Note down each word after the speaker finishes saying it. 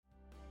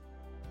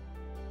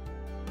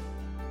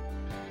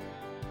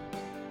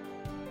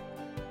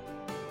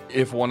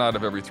If one out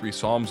of every three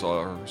Psalms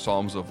are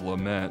Psalms of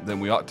lament,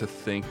 then we ought to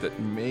think that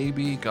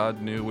maybe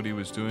God knew what he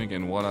was doing,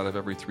 and one out of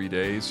every 3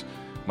 days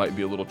might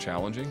be a little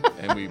challenging.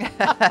 And we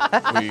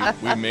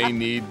may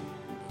need,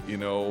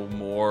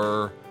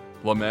 more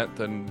lament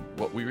than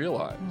what we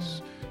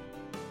realize.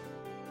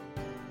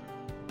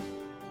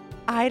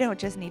 I don't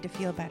just need to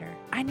feel better.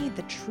 I need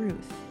the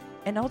truth.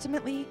 And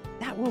ultimately,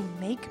 that will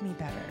make me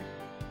better.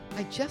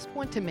 I just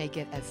want to make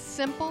it as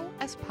simple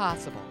as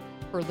possible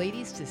for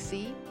ladies to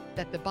see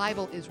that the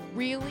Bible is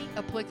really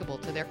applicable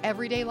to their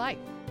everyday life.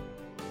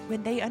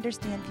 When they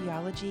understand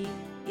theology,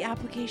 the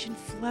application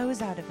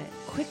flows out of it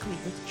quickly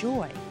with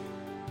joy.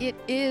 It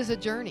is a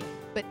journey,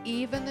 but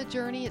even the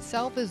journey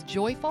itself is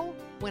joyful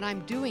when I'm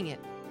doing it,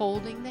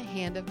 holding the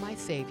hand of my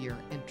Savior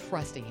and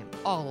trusting Him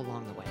all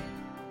along the way.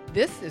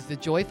 This is the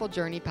Joyful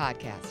Journey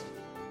Podcast,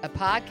 a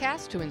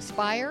podcast to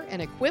inspire and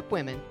equip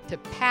women to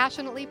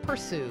passionately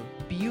pursue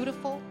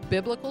beautiful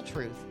biblical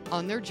truth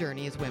on their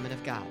journey as women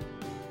of God.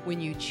 When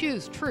you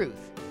choose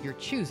truth, you're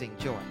choosing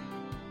joy.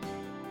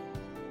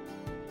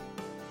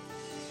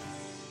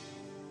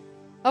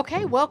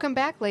 Okay, welcome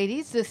back,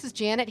 ladies. This is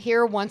Janet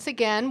here once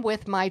again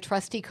with my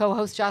trusty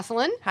co-host,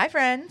 Jocelyn. Hi,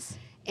 friends.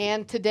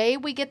 And today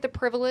we get the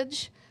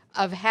privilege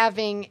of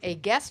having a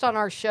guest on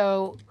our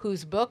show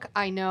whose book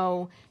I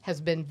know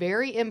has been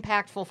very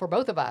impactful for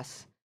both of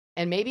us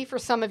and maybe for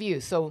some of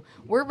you. So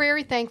we're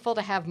very thankful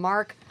to have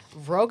Mark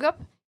Vroegop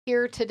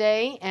here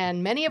today,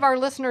 and many of our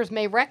listeners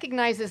may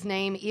recognize his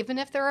name even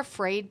if they're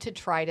afraid to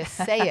try to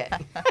say it.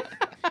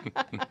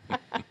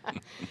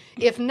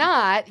 If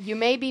not, you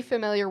may be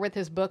familiar with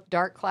his book,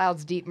 Dark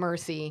Clouds, Deep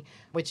Mercy,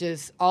 which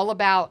is all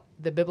about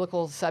the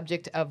biblical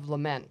subject of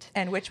lament.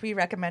 And which we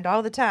recommend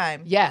all the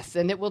time. Yes,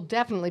 and it will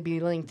definitely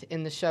be linked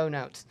in the show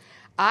notes.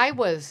 I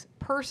was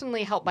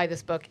personally helped by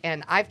this book,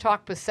 and I've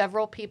talked with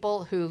several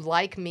people who,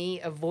 like me,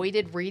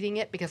 avoided reading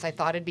it because I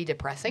thought it'd be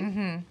depressing.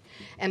 Mm-hmm.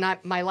 And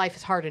my life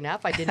is hard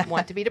enough. I didn't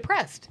want to be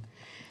depressed.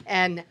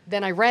 And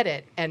then I read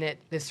it, and it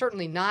is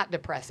certainly not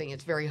depressing.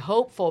 It's very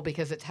hopeful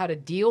because it's how to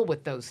deal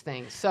with those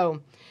things.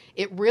 So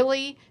it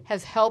really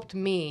has helped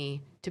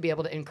me to be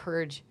able to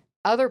encourage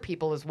other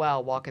people as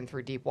well walking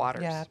through deep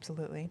waters. Yeah,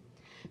 absolutely.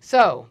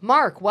 So,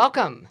 Mark,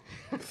 welcome.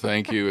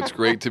 Thank you. It's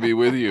great to be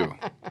with you.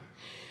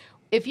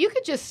 If you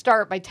could just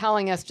start by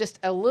telling us just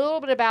a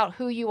little bit about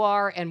who you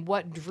are and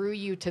what drew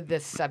you to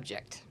this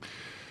subject.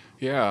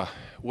 Yeah.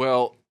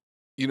 Well,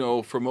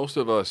 for most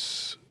of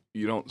us,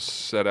 you don't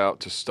set out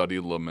to study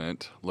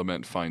lament.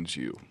 Lament finds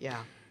you.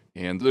 Yeah.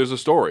 And there's a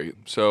story.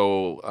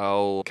 So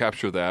I'll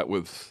capture that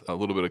with a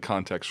little bit of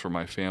context for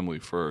my family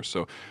first.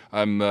 So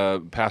I'm a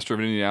pastor of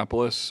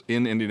Indianapolis,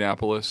 and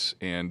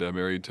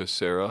married to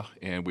Sarah.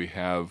 And we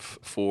have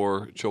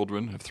 4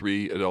 children, have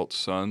 3 adult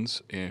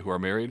sons who are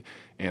married,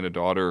 and a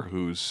daughter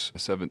who's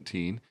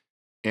 17.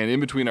 And in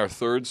between our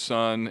 3rd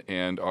son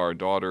and our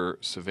daughter,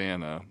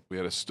 Savannah, we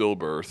had a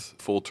stillbirth,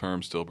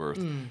 full-term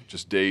stillbirth,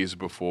 just days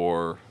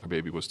before our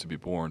baby was to be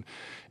born.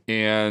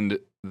 And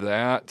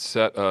that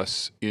set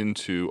us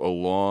into a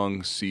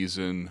long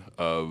season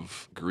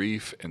of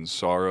grief and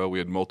sorrow. We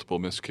had multiple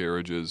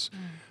miscarriages.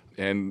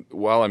 And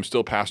while I'm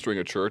still pastoring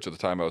a church, at the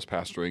time I was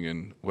pastoring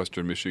in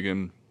Western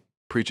Michigan,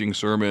 preaching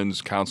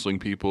sermons, counseling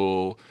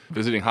people,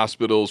 visiting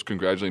hospitals,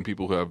 congratulating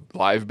people who have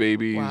live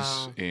babies.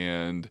 Wow.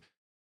 And,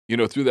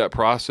 through that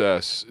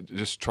process,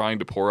 just trying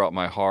to pour out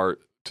my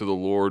heart to the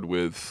Lord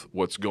with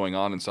what's going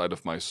on inside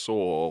of my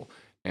soul.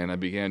 And I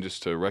began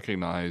just to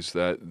recognize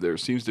that there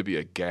seems to be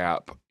a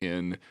gap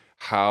in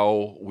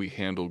how we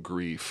handle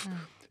grief,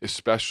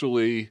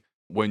 especially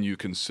when you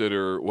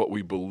consider what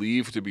we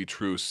believe to be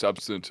true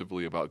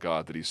substantively about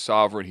God, that He's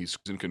sovereign, He's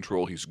in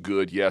control, He's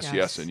good,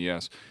 yes, and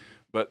yes.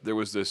 But there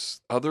was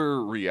this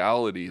other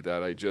reality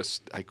that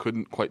I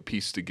couldn't quite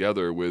piece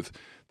together with.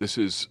 This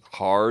is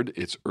hard,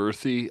 it's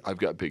earthy, I've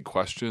got big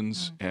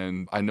questions,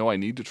 and I know I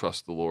need to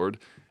trust the Lord,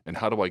 and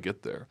how do I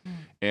get there?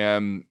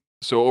 And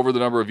so over the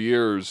number of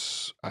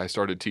years, I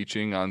started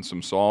teaching on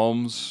some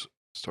Psalms,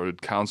 started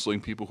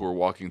counseling people who were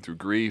walking through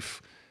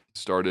grief,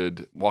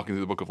 started walking through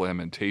the book of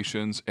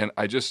Lamentations, and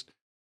I just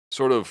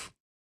sort of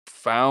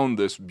found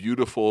this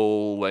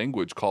beautiful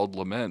language called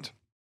lament.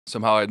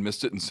 Somehow I'd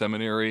missed it in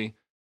seminary.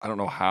 I don't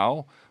know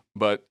how,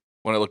 but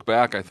when I look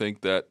back, I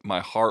think that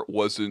my heart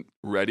wasn't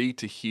ready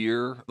to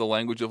hear the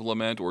language of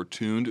lament or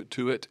tuned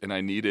to it, and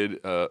I needed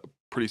a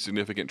pretty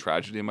significant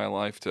tragedy in my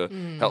life to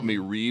help me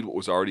read what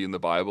was already in the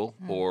Bible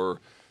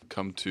or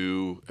come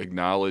to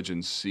acknowledge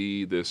and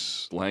see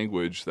this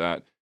language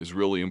that is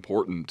really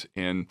important.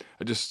 And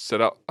I just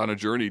set out on a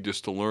journey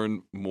just to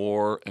learn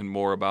more and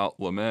more about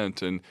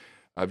lament, and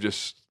I've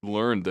just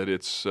learned that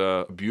it's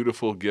a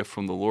beautiful gift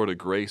from the Lord, a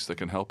grace that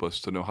can help us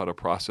to know how to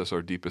process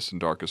our deepest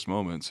and darkest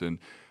moments, and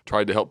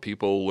tried to help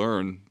people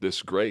learn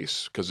this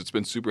grace because it's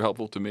been super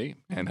helpful to me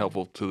and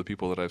helpful to the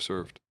people that I've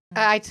served.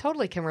 I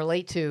totally can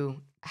relate to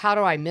how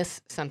do I miss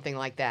something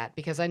like that?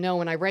 Because I know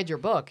when I read your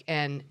book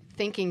and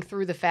thinking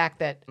through the fact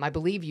that I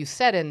believe you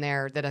said in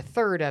there that a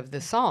third of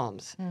the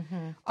Psalms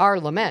are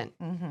lament.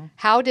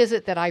 How does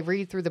it that I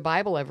read through the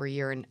Bible every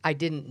year and I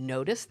didn't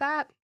notice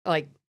that?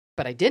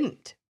 But I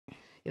didn't.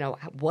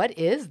 what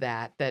is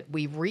that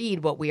we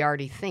read what we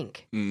already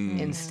think Mm.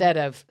 instead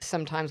of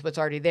sometimes what's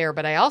already there.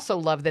 But I also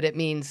love that it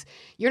means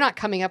you're not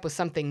coming up with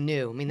something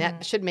new. I mean,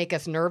 that should make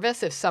us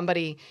nervous if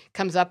somebody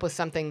comes up with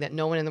something that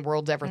no one in the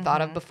world's ever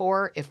thought of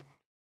before. If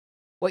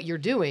what you're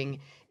doing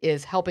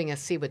is helping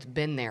us see what's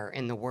been there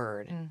in the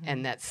Word,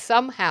 and that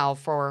somehow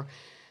for,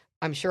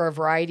 I'm sure, a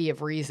variety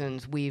of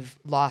reasons, we've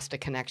lost a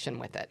connection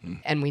with it,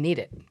 and we need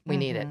it. We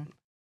need it.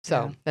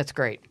 So that's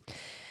great.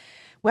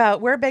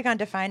 Well, we're big on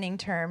defining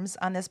terms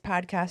on this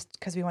podcast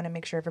because we want to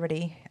make sure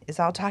everybody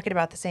is all talking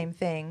about the same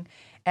thing.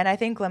 And I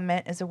think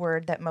lament is a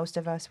word that most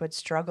of us would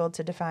struggle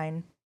to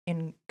define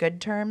in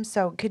good terms.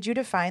 So could you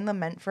define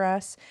lament for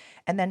us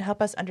and then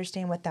help us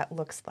understand what that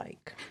looks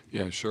like?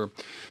 Yeah, sure.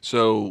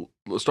 So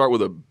let's start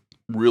with a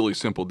really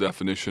simple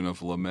definition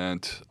of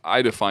lament.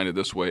 I define it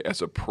this way: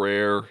 as a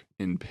prayer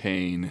in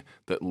pain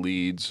that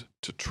leads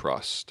to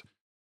trust.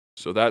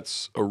 So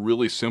that's a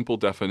really simple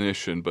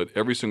definition, but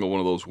every single one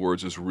of those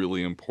words is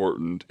really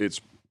important.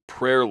 It's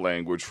prayer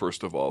language,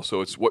 first of all.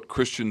 So it's what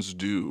Christians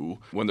do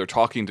when they're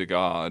talking to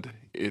God.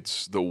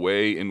 It's the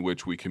way in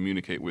which we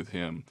communicate with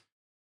Him.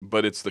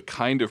 But it's the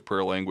kind of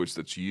prayer language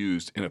that's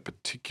used in a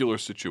particular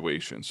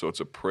situation. So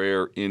it's a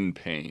prayer in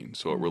pain.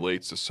 So it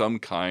relates to some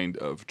kind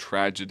of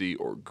tragedy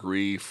or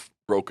grief,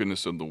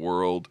 brokenness in the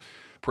world.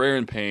 Prayer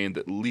in pain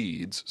that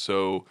leads.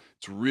 So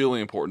it's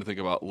really important to think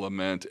about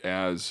lament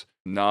as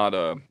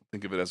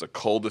think of it as a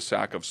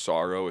cul-de-sac of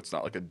sorrow. It's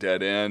not like a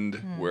dead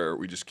end where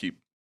we just keep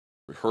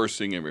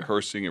rehearsing and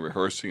rehearsing and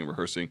rehearsing and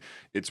rehearsing.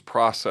 It's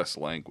process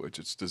language.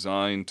 It's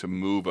designed to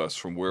move us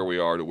from where we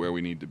are to where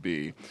we need to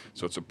be.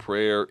 So it's a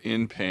prayer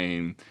in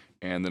pain,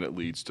 and then it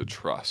leads to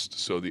trust.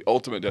 So the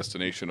ultimate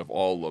destination of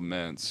all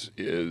laments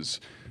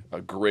is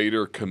a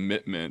greater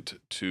commitment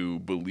to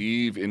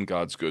believe in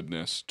God's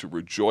goodness, to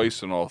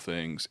rejoice in all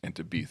things, and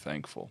to be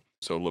thankful.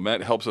 So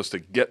lament helps us to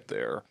get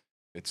there.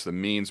 It's the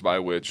means by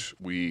which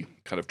we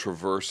kind of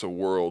traverse a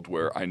world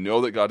where I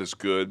know that God is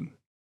good,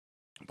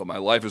 but my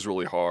life is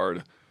really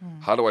hard.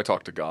 How do I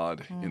talk to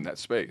God in that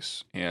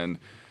space? And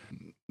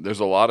there's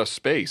a lot of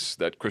space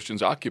that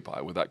Christians occupy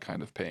with that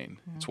kind of pain.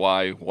 It's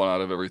why 1 out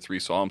of every 3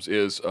 Psalms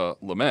is a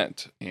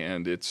lament.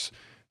 And it's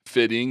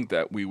fitting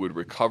that we would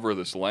recover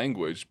this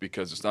language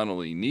because it's not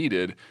only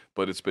needed,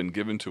 but it's been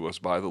given to us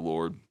by the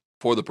Lord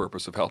for the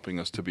purpose of helping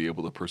us to be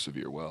able to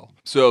persevere well.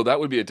 So that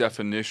would be a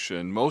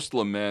definition. Most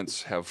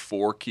laments have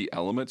 4 key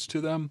elements to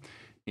them,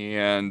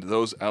 and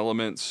those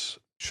elements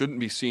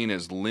shouldn't be seen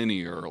as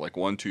linear, like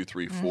 1, 2,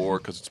 3, 4,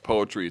 because it's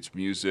poetry, it's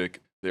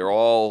music. They're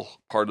all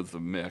part of the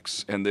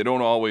mix, and they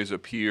don't always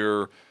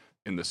appear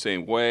in the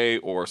same way,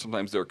 or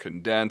sometimes they're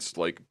condensed,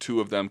 like 2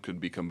 of them could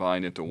be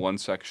combined into one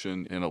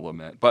section in a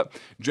lament. But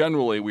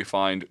generally, we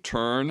find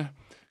turn,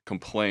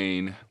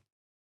 complain,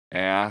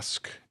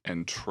 ask,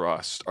 and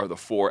trust are the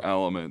 4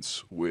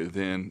 elements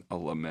within a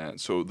lament.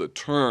 So the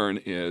turn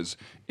is,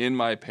 in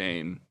my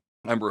pain,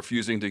 I'm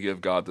refusing to give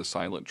God the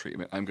silent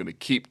treatment. I'm going to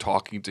keep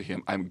talking to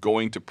Him. I'm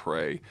going to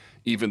pray,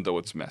 even though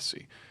it's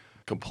messy.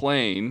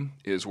 Complain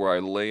is where I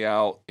lay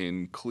out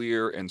in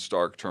clear and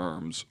stark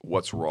terms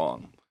what's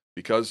wrong.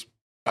 Because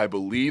I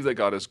believe that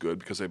God is good,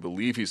 because I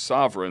believe He's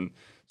sovereign,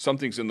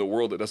 something's in the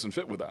world that doesn't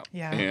fit with that.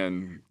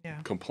 And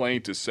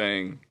complaint is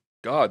saying,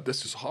 God,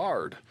 this is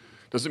hard.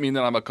 Doesn't mean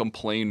that I'm a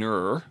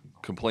complainer.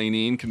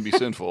 Complaining can be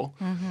sinful.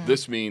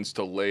 This means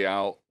to lay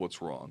out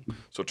what's wrong.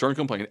 So turn,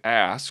 complain,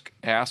 ask.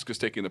 Ask is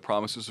taking the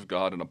promises of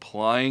God and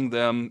applying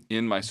them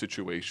in my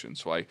situation.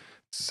 So I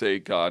say,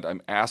 God,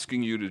 I'm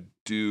asking you to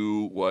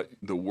do what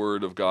the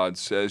Word of God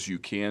says you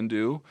can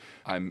do.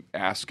 I'm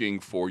asking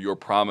for your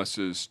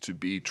promises to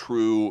be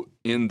true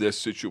in this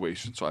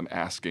situation. So I'm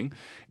asking.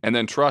 And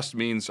then trust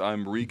means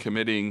I'm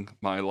recommitting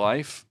my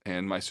life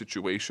and my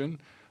situation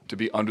to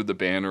be under the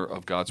banner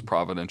of God's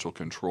providential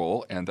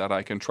control, and that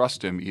I can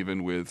trust Him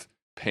even with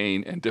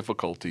pain and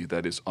difficulty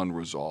that is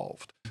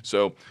unresolved.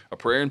 So a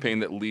prayer in pain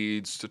that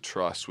leads to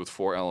trust with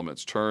 4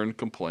 elements: turn,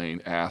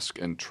 complain, ask,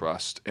 and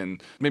trust.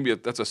 And maybe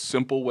that's a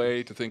simple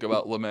way to think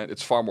about lament.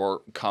 It's far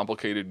more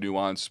complicated,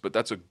 nuanced, but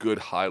that's a good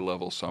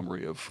high-level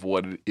summary of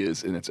what it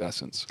is in its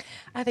essence.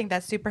 I think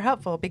that's super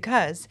helpful,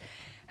 because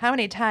how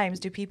many times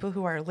do people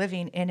who are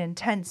living in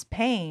intense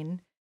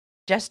pain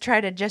just try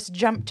to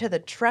jump to the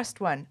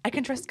trust one? I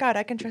can trust God,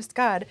 I can trust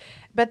God.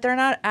 But they're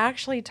not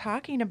actually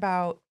talking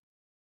about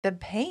the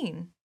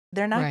pain.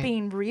 They're not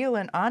being real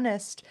and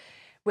honest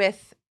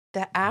with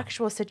the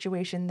actual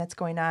situation that's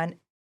going on,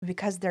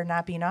 because they're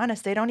not being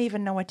honest. They don't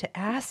even know what to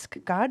ask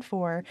God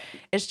for.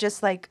 It's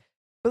just like,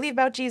 believe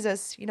about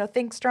Jesus,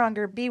 think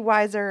stronger, be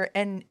wiser,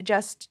 and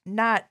just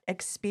not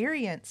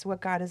experience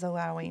what God is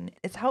allowing.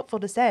 It's helpful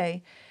to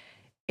say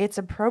it's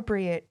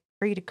appropriate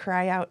for you to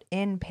cry out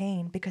in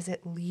pain, because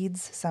it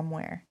leads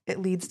somewhere. It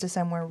leads to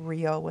somewhere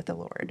real with the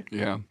Lord.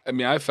 Yeah. I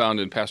mean, I've found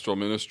in pastoral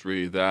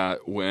ministry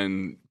that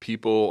when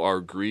people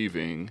are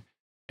grieving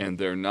and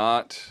they're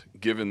not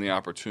given the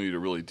opportunity to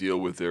really deal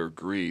with their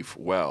grief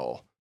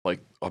well,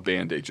 like a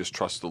Band-Aid, just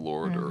trust the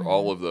Lord, or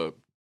all of the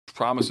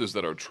promises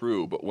that are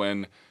true, but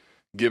when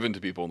given to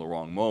people in the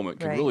wrong moment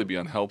can really be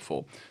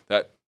unhelpful.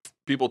 That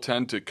people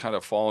tend to kind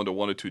of fall into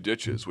one of two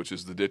ditches, which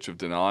is the ditch of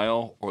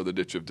denial or the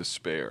ditch of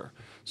despair.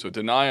 So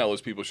denial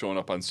is people showing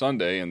up on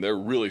Sunday and they're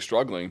really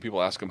struggling.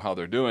 People ask them how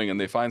they're doing, and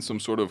they find some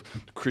sort of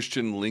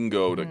Christian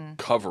lingo to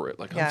cover it.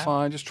 Like, Yeah. I'm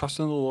fine, just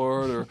trusting the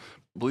Lord, or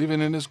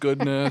believing in his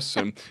goodness.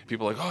 And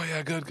people are like, oh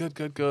yeah,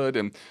 good.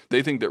 And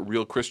they think that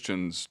real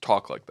Christians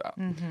talk like that.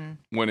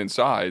 When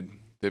inside,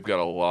 they've got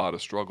a lot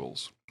of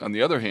struggles. On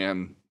the other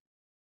hand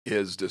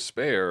is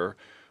despair,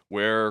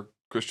 where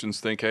Christians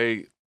think,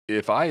 hey,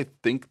 if I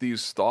think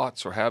these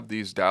thoughts or have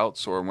these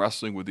doubts or I'm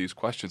wrestling with these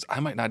questions, I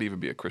might not even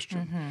be a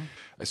Christian.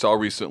 I saw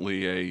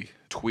recently a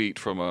tweet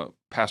from a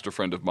pastor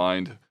friend of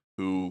mine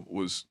who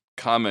was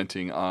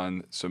commenting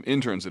on some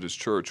interns at his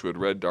church who had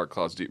read Dark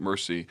Clouds, Deep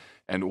Mercy,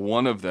 and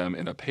one of them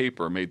in a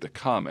paper made the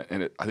comment,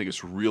 and I think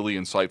it's really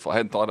insightful. I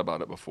hadn't thought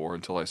about it before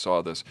until I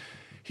saw this.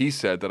 He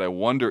said that I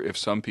wonder if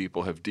some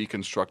people have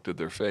deconstructed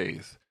their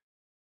faith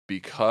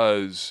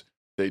because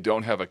they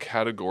don't have a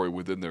category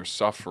within their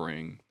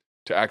suffering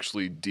to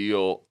actually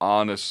deal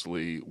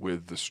honestly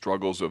with the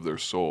struggles of their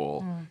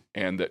soul,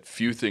 and that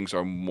few things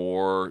are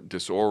more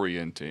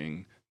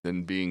disorienting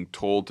than being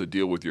told to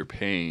deal with your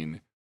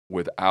pain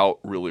without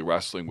really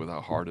wrestling with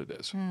how hard it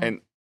is.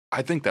 And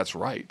I think that's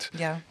right.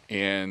 Yeah.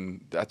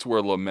 And that's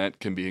where lament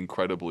can be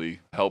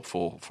incredibly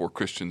helpful for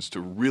Christians to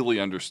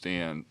really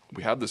understand.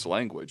 We have this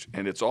language,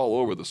 and it's all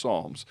over the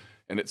Psalms,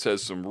 and it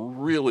says some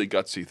really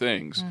gutsy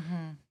things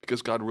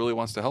because God really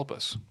wants to help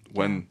us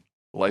when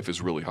life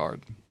is really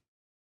hard.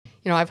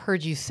 You know, I've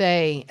heard you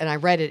say, and I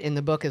read it in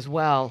the book as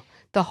well,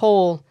 the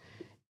whole,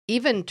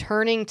 even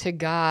turning to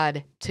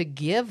God to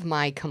give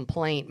my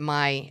complaint,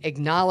 my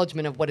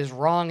acknowledgement of what is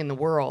wrong in the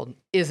world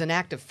is an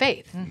act of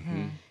faith.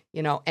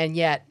 You know, and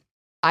yet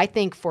I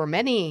think for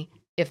many,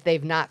 if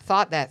they've not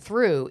thought that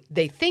through,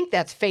 they think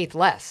that's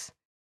faithless.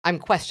 I'm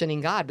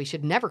questioning God. We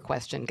should never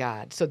question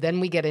God. So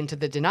then we get into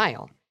the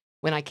denial.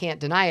 When I can't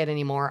deny it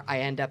anymore, I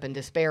end up in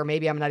despair.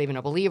 Maybe I'm not even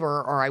a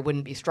believer, or I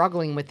wouldn't be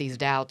struggling with these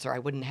doubts, or I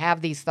wouldn't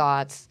have these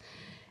thoughts.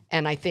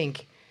 And I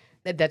think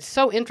that's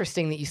so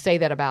interesting that you say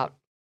that about,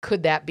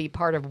 could that be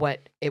part of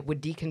what it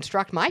would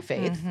deconstruct my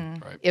faith?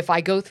 Right. If I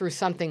go through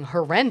something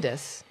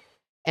horrendous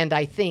and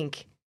I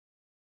think,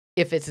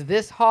 if it's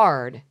this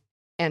hard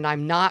and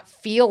I'm not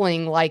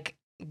feeling like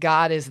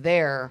God is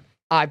there,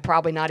 I'm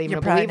probably not even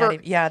a believer.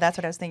 Yeah, that's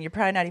what I was thinking. You're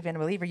probably not even a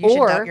believer. You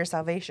should doubt your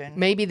salvation.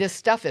 Maybe this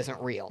stuff isn't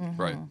real.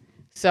 Right.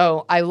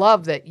 So I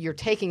love that you're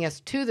taking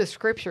us to the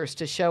scriptures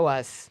to show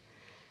us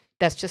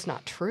that's just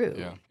not true.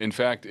 Yeah. In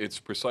fact, it's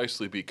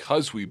precisely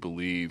because we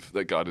believe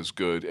that God is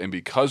good, and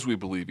because we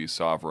believe he's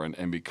sovereign,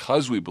 and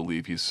because we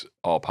believe he's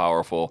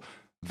all-powerful,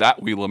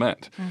 that we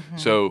lament.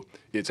 So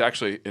it's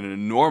actually an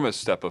enormous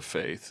step of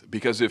faith,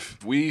 because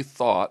if we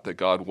thought that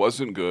God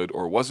wasn't good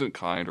or wasn't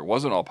kind or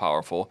wasn't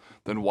all-powerful,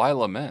 then why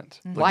lament?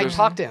 Like, Why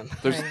talk to him?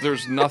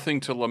 There's nothing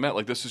to lament.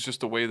 Like, this is just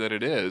the way that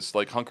it is.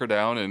 Like, hunker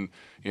down and,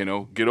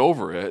 get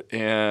over it.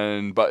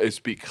 But it's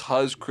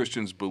because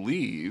Christians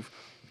believe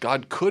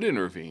God could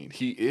intervene.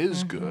 He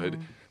is good,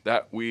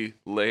 that we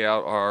lay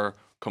out our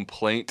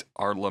complaint,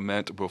 our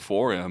lament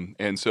before him.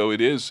 And so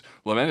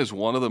lament is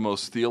one of the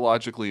most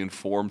theologically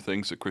informed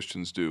things that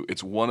Christians do.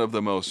 It's one of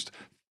the most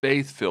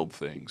faith-filled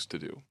things to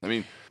do. I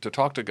mean, to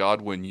talk to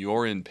God when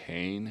you're in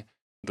pain,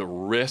 the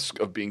risk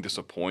of being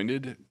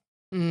disappointed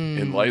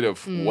in light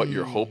of what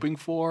you're hoping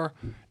for,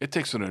 it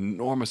takes an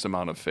enormous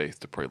amount of faith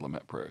to pray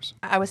lament prayers.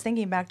 I was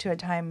thinking back to a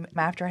time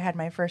after I had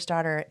my first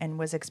daughter and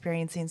was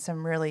experiencing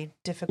some really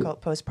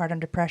difficult postpartum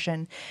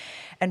depression.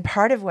 And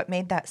part of what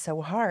made that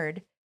so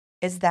hard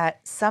is that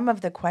some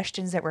of the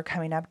questions that were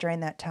coming up during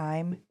that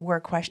time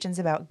were questions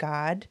about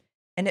God.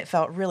 And it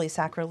felt really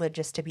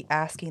sacrilegious to be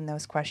asking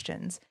those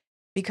questions,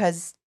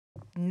 because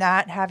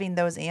not having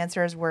those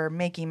answers were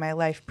making my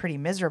life pretty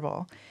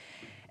miserable.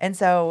 And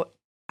so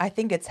I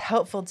think it's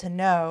helpful to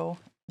know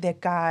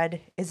that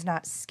God is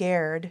not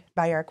scared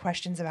by our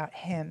questions about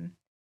him.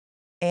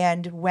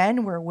 And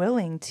when we're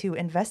willing to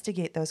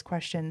investigate those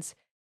questions,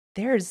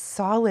 there's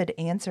solid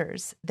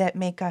answers that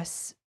make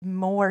us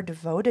more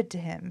devoted to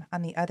him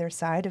on the other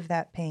side of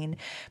that pain.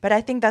 But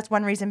I think that's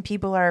one reason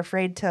people are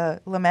afraid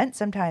to lament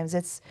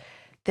sometimes.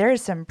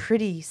 There's some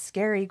pretty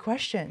scary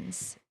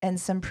questions and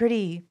some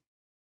pretty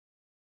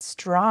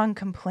strong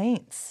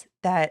complaints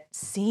that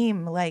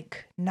seem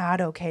like not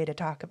okay to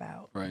talk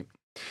about. Right.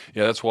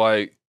 Yeah, that's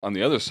why on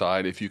the other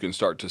side, if you can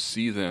start to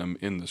see them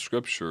in the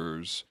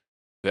scriptures,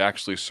 they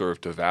actually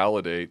serve to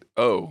validate,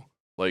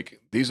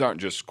 like, these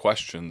aren't just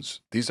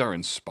questions, these are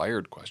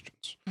inspired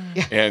questions.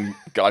 And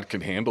God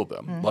can handle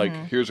them. Like,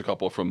 here's a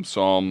couple from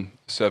Psalm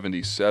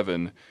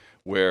 77,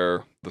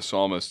 where the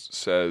psalmist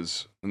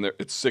says, and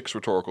it's 6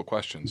 rhetorical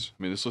questions.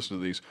 I mean, just listen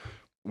to these.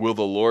 Will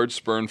the Lord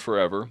spurn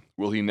forever?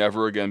 Will he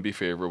never again be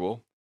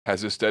favorable?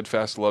 Has his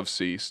steadfast love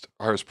ceased?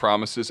 Are his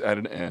promises at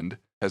an end?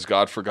 Has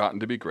God forgotten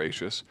to be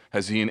gracious?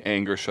 Has he in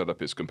anger shut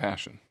up his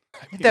compassion?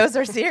 Those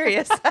are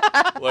serious.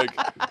 Like,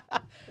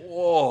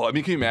 whoa. I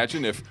mean, can you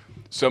imagine if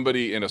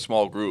somebody in a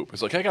small group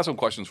is like, hey, I got some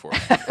questions for you.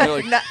 And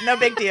they're like, No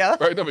big deal.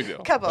 right, no big deal.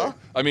 Couple. Like,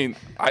 I mean,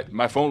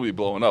 my phone would be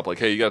blowing up like,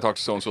 hey, you got to talk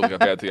to so-and-so, they got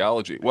bad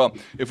theology. Well,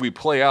 if we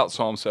play out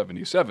Psalm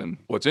 77,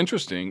 what's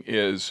interesting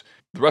is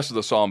the rest of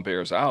the psalm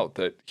bears out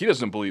that he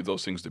doesn't believe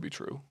those things to be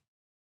true.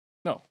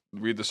 No,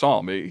 read the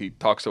psalm. He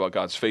talks about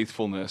God's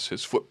faithfulness,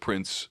 his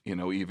footprints,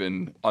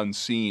 even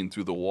unseen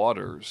through the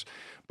waters.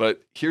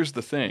 But here's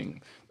the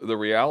thing. The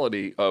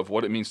reality of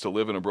what it means to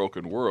live in a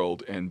broken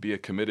world and be a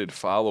committed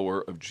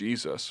follower of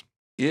Jesus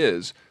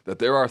is that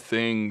there are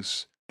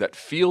things that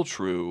feel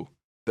true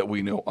that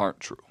we know aren't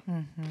true.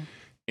 Mm-hmm.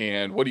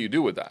 And what do you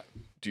do with that?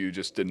 Do you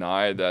just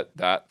deny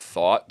that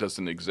thought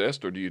doesn't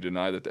exist, or do you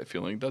deny that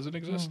feeling doesn't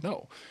exist?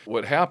 No.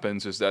 What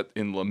happens is that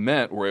in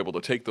Lament, we're able to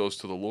take those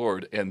to the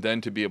Lord and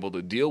then to be able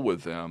to deal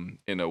with them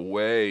in a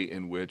way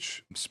in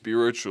which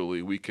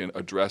spiritually we can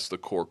address the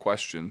core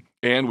question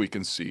and we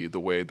can see the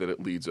way that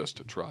it leads us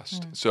to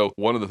trust. So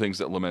one of the things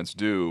that laments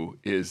do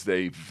is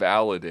they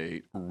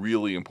validate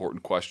really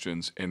important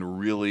questions and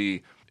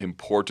really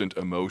important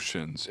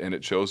emotions, and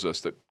it shows us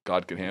that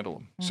God can handle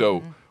them.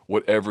 So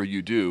whatever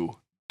you do,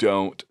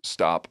 don't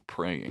stop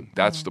praying.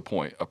 That's the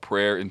point. A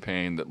prayer in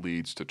pain that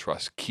leads to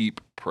trust.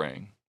 Keep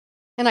praying.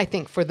 And I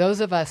think for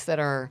those of us that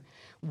are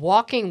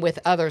walking with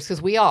others,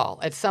 because we all,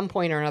 at some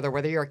point or another,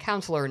 whether you're a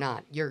counselor or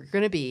not, you're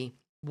going to be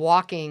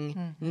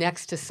walking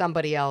next to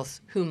somebody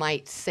else who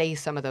might say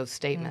some of those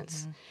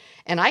statements.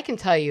 And I can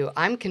tell you,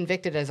 I'm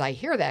convicted as I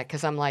hear that,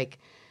 because I'm like,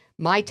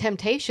 my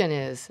temptation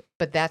is,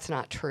 but that's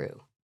not true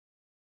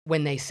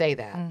when they say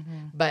that.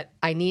 But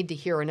I need to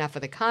hear enough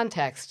of the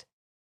context.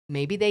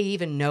 Maybe they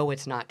even know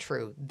it's not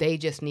true. They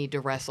just need to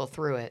wrestle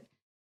through it.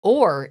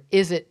 Or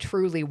is it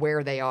truly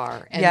where they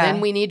are? And then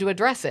we need to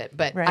address it.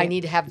 But I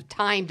need to have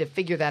time to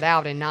figure that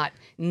out and not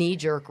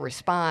knee-jerk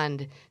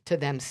respond to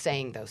them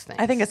saying those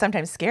things. I think it's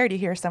sometimes scary to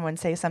hear someone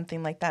say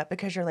something like that,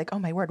 because you're like, oh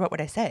my word, what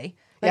would I say?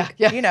 Like,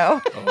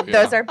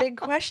 those are big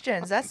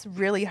questions. That's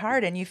really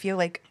hard. And you feel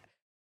like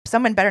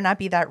someone better not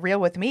be that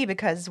real with me,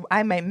 because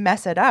I might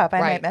mess it up.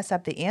 I might mess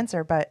up the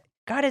answer. But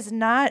God is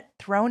not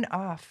thrown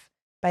off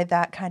by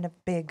that kind of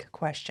big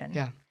question.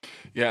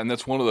 Yeah, and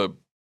that's one of the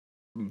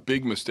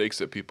big mistakes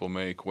that people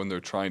make when they're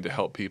trying to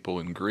help people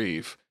in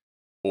grief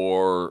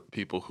or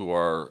people who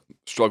are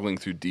struggling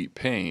through deep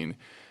pain,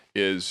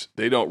 is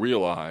they don't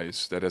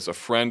realize that as a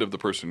friend of the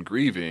person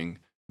grieving,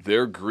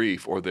 their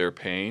grief or their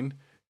pain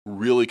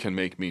really can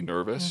make me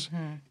nervous.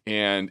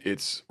 And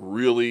it's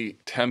really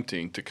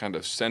tempting to kind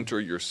of center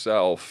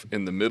yourself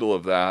in the middle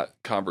of that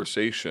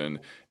conversation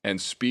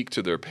and speak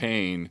to their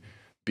pain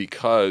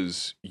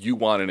because you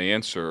want an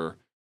answer,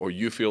 or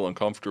you feel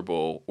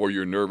uncomfortable, or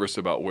you're nervous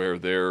about where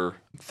their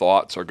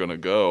thoughts are going to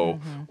go,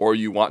 or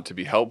you want to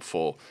be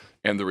helpful.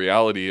 And the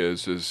reality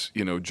is,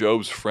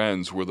 Job's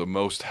friends were the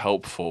most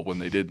helpful when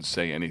they didn't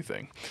say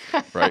anything,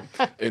 right?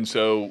 And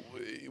so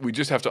we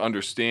just have to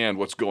understand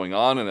what's going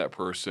on in that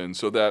person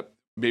so that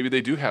maybe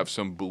they do have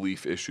some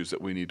belief issues that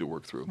we need to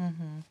work through.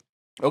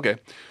 Okay,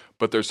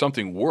 but there's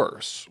something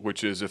worse,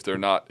 which is if they're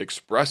not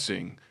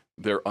expressing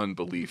their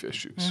unbelief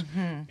issues.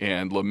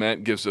 And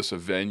Lament gives us a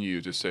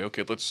venue to say,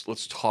 okay,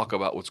 let's talk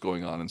about what's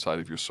going on inside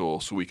of your soul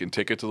so we can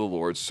take it to the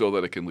Lord so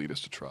that it can lead us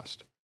to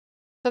trust.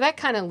 So that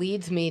kind of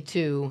leads me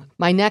to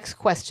my next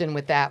question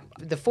with that.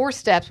 The 4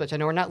 steps, which I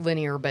know are not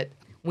linear, but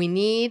we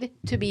need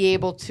to be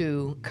able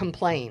to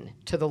complain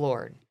to the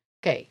Lord.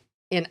 Okay,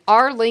 in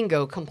our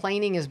lingo,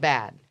 complaining is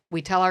bad.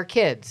 We tell our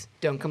kids,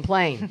 don't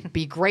complain,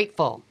 be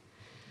grateful.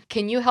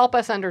 Can you help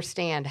us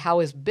understand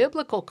how is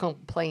biblical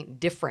complaint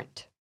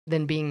different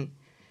than being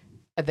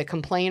the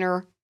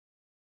complainer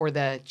or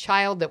the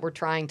child that we're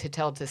trying to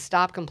tell to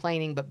stop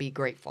complaining but be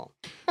grateful?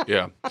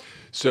 Yeah.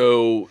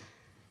 So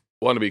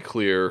I want to be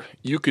clear,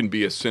 you can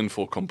be a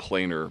sinful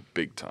complainer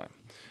big time.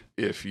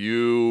 If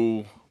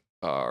you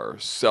are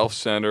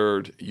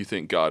self-centered, you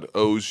think God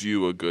owes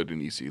you a good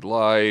and easy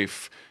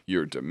life,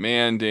 you're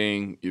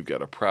demanding, you've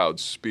got a proud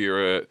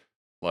spirit,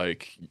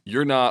 like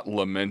you're not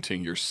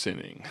lamenting, you're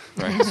sinning,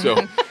 right? So,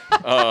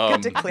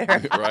 Good to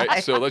clarify.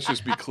 right? So let's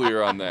just be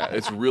clear on that.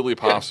 It's really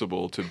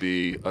possible to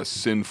be a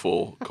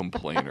sinful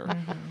complainer.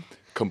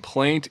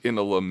 Complaint in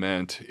a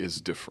lament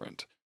is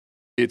different.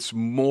 It's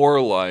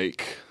more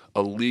like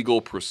a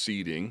legal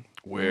proceeding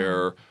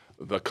where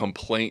the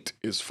complaint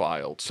is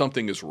filed.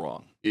 Something is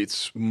wrong.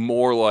 It's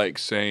more like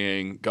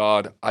saying,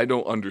 God, I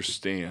don't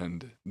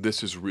understand.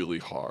 This is really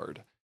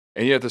hard.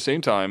 And yet at the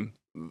same time,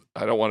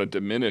 I don't want to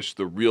diminish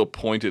the real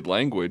pointed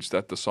language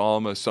that the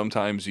psalmists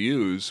sometimes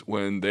use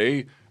when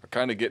they are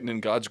kind of getting in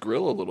God's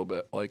grill a little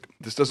bit. Like,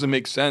 this doesn't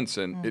make sense,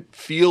 and it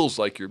feels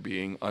like you're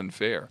being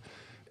unfair.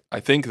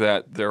 I think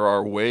that there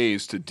are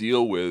ways to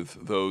deal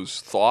with those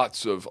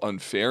thoughts of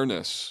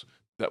unfairness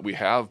that we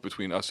have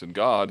between us and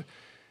God,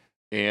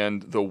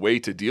 and the way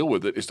to deal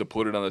with it is to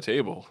put it on the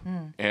table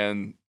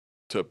and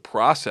to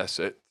process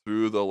it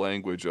through the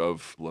language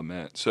of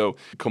lament. So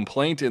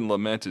complaint in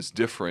lament is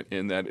different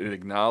in that it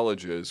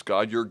acknowledges,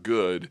 God, you're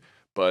good,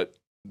 but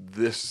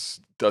this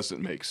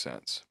doesn't make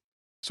sense.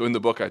 So in the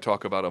book, I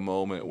talk about a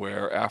moment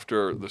where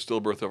after the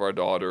stillbirth of our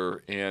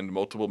daughter and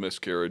multiple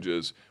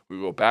miscarriages, we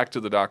go back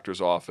to the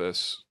doctor's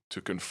office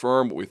to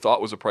confirm what we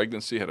thought was a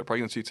pregnancy, had a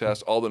pregnancy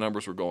test. All the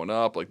numbers were going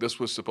up. Like this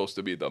was supposed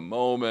to be the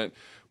moment.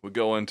 We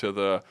go into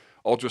the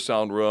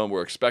ultrasound room.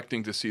 We're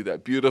expecting to see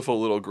that beautiful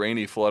little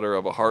grainy flutter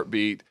of a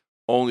heartbeat,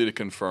 only to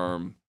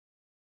confirm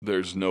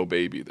there's no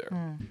baby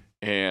there.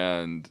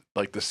 And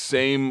like the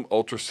same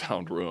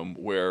ultrasound room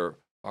where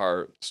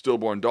our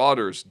stillborn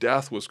daughter's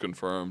death was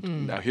confirmed.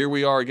 Now here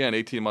we are again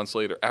 18 months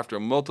later after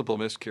multiple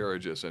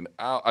miscarriages. And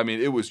I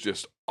mean, it was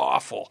just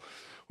awful.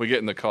 We get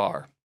in the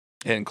car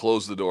and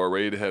close the door,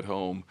 ready to head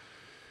home,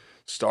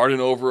 starting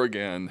over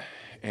again.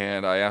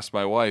 And I asked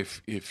my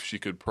wife if she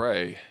could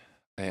pray.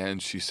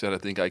 And she said, I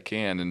think I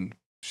can. And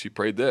she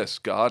prayed this: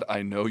 God,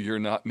 I know you're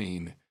not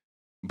mean,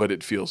 but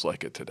it feels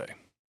like it today.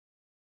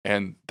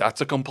 And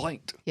that's a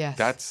complaint.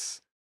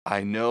 Yes.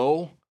 I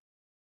know,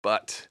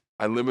 but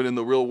I live in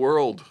the real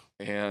world.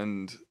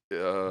 And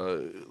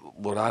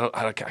Lord,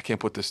 I can't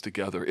put this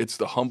together. It's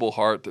the humble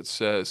heart that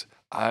says,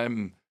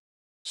 I'm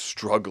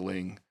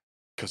struggling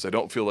because I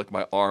don't feel like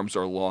my arms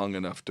are long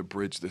enough to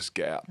bridge this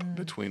gap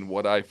between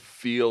what I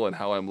feel and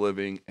how I'm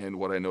living and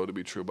what I know to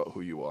be true about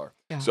who you are.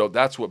 Yeah. So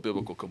that's what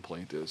biblical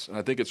complaint is. And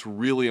I think it's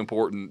really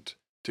important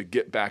to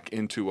get back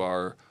into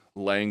our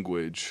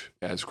language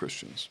as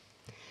Christians.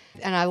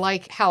 And I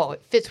like how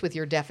it fits with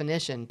your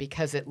definition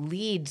because it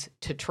leads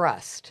to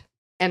trust.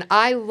 And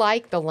I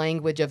like the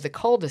language of the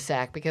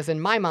cul-de-sac because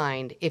in my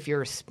mind, if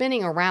you're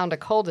spinning around a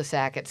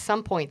cul-de-sac, at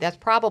some point, that's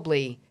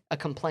probably a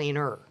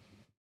complainer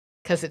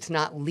because it's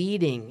not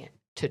leading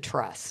to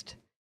trust.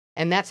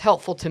 And that's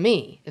helpful to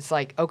me. It's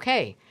like,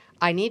 okay,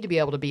 I need to be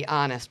able to be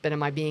honest, but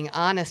am I being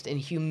honest in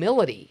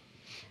humility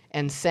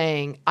and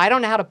saying, I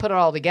don't know how to put it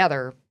all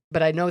together,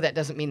 but I know that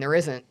doesn't mean there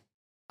isn't.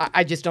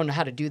 I just don't know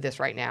how to do this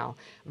right now,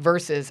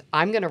 versus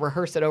I'm going to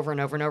rehearse it over and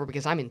over and over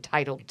because I'm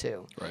entitled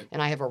to, Right.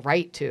 and I have a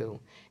right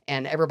to,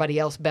 and everybody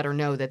else better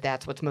know that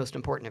that's what's most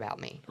important about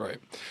me. Right.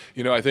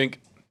 You know, I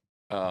think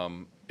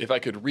if I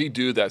could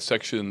redo that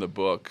section in the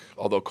book,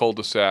 although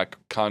cul-de-sac,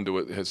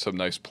 conduit has some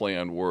nice play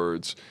on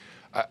words,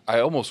 I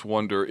almost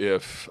wonder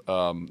if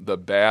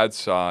the bad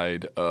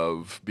side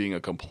of being a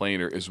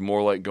complainer is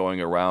more like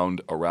going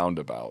around a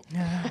roundabout.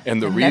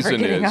 And the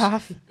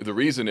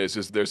reason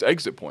is there's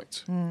exit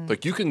points.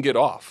 Like you can get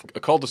off. A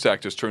cul-de-sac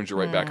just turns you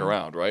right back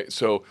around, right?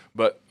 So,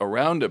 but a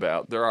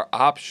roundabout, there are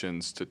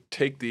options to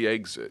take the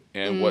exit.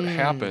 And what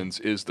happens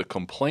is the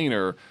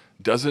complainer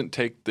doesn't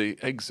take the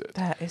exit.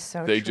 That is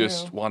so They true.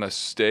 just want to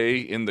stay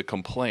in the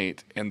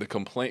complaint, and the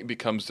complaint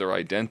becomes their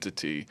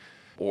identity,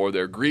 or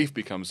their grief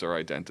becomes their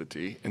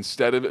identity.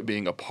 Instead of it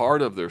being a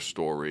part of their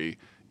story,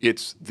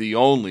 it's the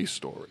only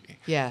story.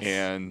 Yes.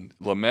 And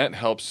Lament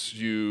helps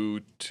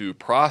you to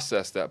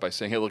process that by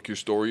saying, hey, look, your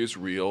story is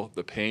real.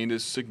 The pain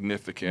is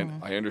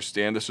significant. I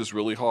understand this is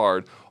really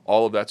hard.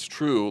 All of that's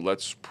true.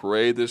 Let's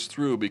pray this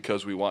through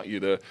because we want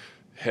you to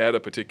head a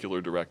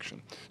particular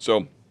direction.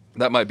 So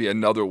that might be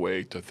another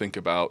way to think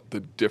about the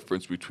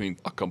difference between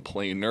a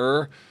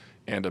complainer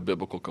and a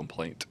biblical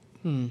complaint.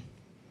 And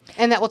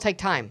that will take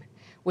time,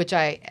 which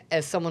I,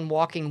 as someone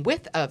walking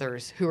with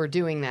others who are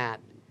doing that,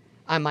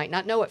 I might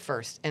not know at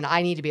first, and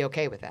I need to be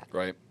okay with that.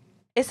 Right.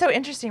 It's so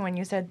interesting when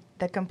you said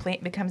the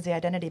complaint becomes the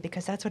identity,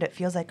 because that's what it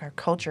feels like our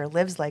culture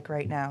lives like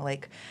right now.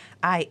 Like,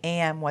 I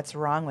am what's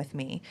wrong with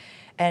me.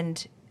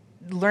 And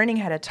learning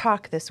how to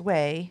talk this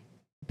way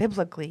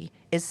biblically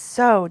is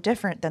so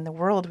different than the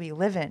world we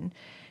live in,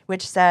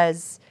 which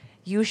says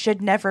you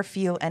should never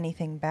feel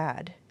anything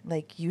bad.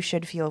 Like, you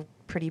should feel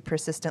pretty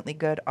persistently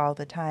good all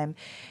the time.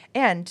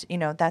 And, you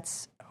know,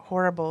 that's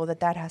horrible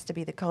that has to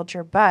be the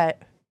culture,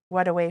 but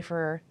what a way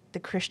for the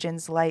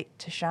Christian's light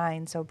to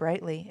shine so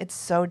brightly. It's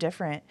so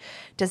different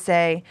to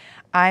say,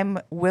 I'm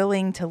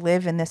willing to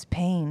live in this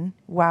pain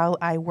while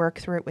I work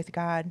through it with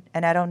God,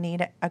 and I don't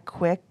need a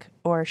quick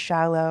or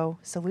shallow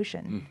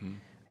solution.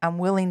 I'm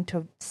willing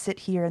to sit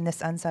here in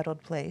this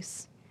unsettled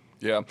place.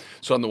 Yeah.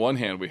 So on the one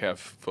hand, we have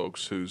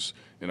folks who's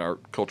in our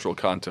cultural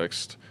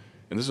context,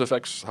 and this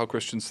affects how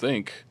Christians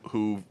think,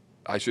 who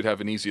I should have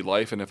an easy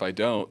life, and if I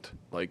don't,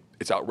 like,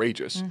 it's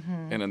outrageous.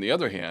 And on the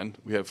other hand,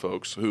 we have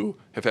folks who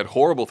have had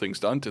horrible things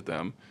done to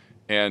them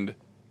and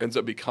ends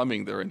up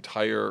becoming their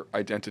entire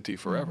identity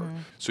forever.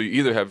 So you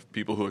either have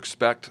people who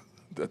expect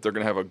that they're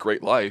going to have a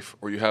great life,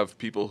 or you have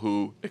people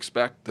who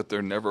expect that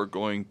they're never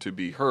going to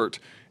be hurt.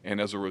 And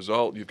as a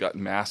result, you've got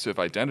massive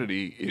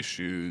identity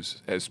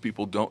issues as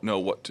people don't know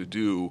what to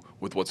do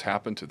with what's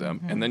happened to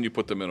them. And then you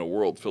put them in a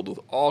world filled with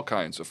all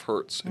kinds of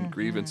hurts and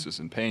grievances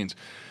and pains.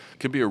 It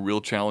can be a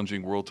real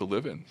challenging world to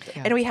live in.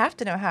 Yeah. And we have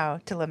to know how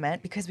to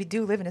lament, because we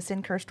do live in a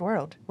sin-cursed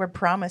world. We're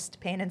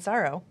promised pain and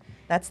sorrow.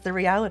 That's the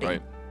reality.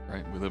 Right.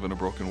 We live in a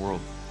broken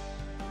world.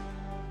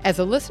 As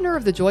a listener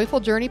of the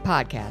Joyful Journey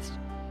podcast,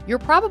 you're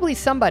probably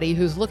somebody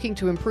who's looking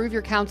to improve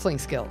your counseling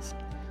skills.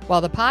 While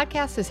the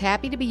podcast is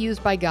happy to be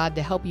used by God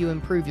to help you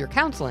improve your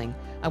counseling,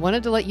 I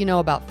wanted to let you know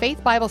about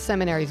Faith Bible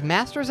Seminary's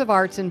Masters of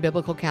Arts in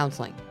Biblical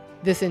Counseling.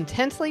 This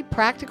intensely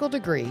practical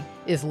degree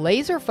is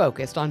laser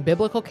focused on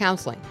biblical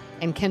counseling,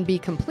 and can be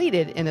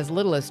completed in as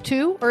little as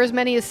 2 or as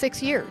many as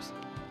 6 years.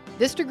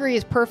 This degree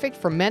is perfect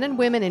for men and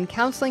women in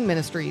counseling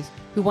ministries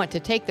who want to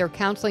take their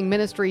counseling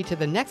ministry to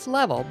the next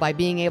level by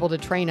being able to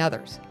train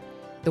others.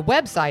 The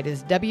website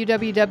is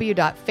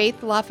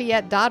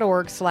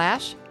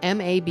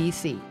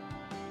www.faithlafayette.org/MABC.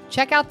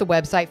 Check out the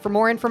website for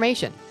more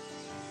information.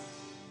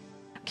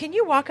 Can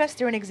you walk us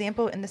through an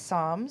example in the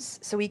Psalms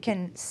so we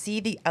can see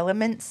the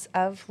elements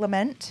of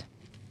lament?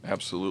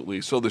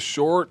 Absolutely. So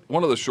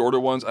one of the shorter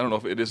ones, I don't know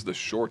if it is the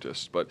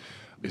shortest, but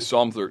is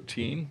Psalm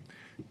 13.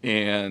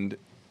 And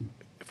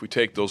if we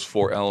take those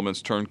 4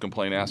 elements, turn,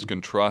 complain, ask,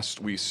 and trust,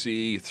 we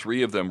see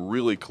 3 of them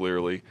really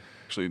clearly.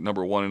 Actually,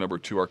 number 1 and number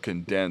 2 are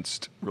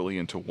condensed really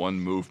into one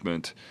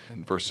movement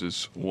in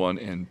verses 1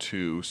 and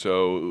 2.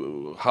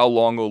 So, how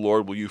long, O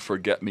Lord, will you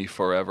forget me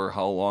forever?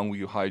 How long will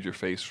you hide your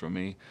face from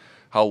me?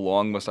 How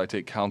long must I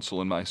take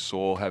counsel in my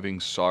soul, having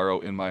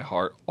sorrow in my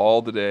heart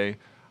all the day?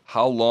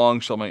 How long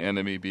shall my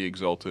enemy be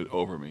exalted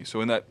over me?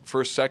 So in that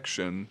first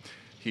section,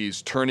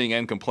 he's turning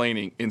and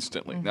complaining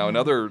instantly. Now, in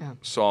other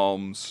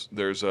Psalms,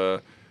 there's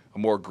a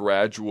more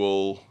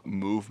gradual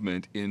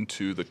movement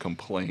into the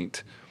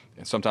complaint.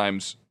 And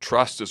sometimes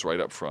trust is right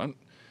up front.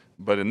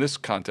 But in this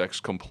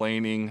context,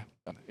 complaining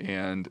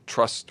and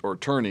trust or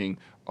turning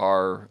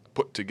are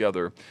put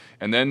together.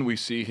 And then we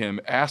see him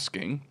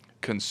asking,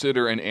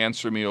 consider and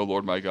answer me, O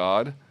Lord my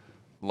God.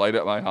 Light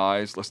up my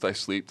eyes, lest I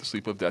sleep the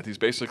sleep of death. He's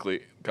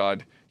basically,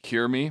 God,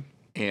 hear me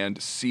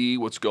and see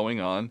what's going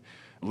on,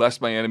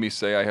 lest my enemies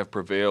say I have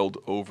prevailed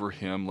over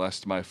him,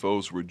 lest my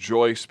foes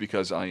rejoice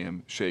because I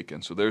am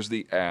shaken. So there's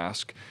the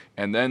ask.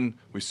 And then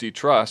we see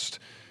trust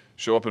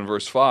show up in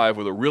verse 5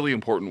 with a really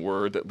important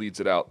word that leads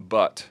it out,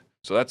 but.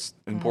 So that's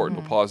important.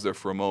 We'll pause there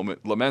for a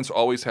moment. Laments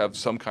always have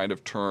some kind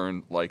of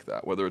turn like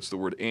that, whether it's the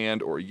word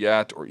and or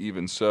yet or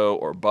even so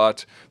or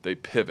but, they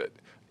pivot.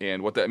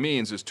 And what that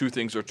means is 2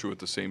 things are true at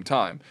the same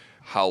time.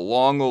 How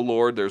long, O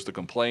Lord, there's the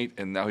complaint,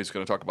 and now he's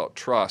going to talk about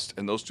trust,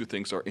 and those 2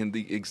 things are in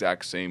the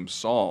exact same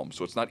psalm.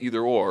 So it's not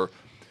either or,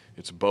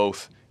 it's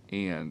both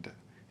and.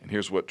 And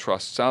here's what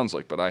trust sounds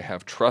like. But I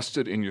have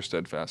trusted in your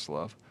steadfast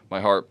love. My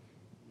heart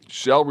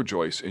shall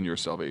rejoice in your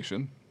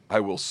salvation.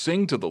 I will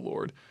sing to the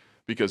Lord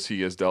because he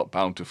has dealt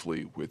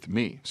bountifully with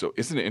me. So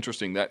isn't it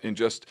interesting that in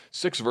just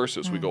 6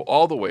 verses, we go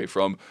all the way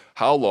from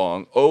how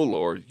long, O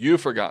Lord,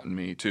 you've forgotten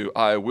me, to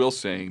I will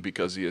sing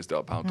because he has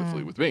dealt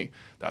bountifully with me.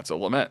 That's a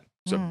lament.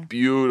 It's a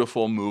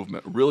beautiful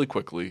movement really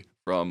quickly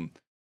from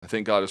I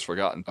think God has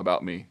forgotten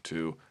about me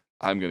to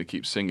I'm going to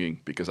keep singing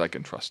because I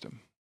can trust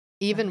him.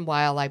 Even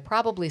while I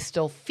probably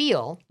still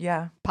feel,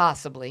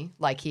 possibly,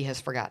 like he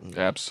has forgotten me.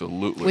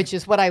 Absolutely. Which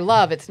is what I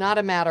love. It's not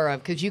a matter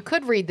of, because you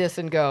could read this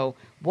and go,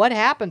 what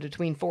happened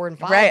between 4 and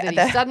 5 that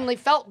he suddenly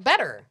felt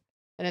better?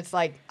 And it's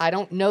like, I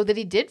don't know that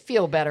he did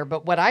feel better,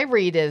 but what I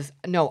read is,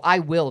 no, I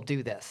will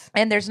do this.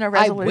 And there's no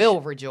resolution. I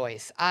will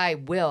rejoice. I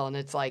will. And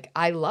it's like,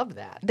 I love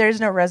that. There's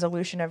no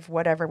resolution of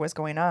whatever was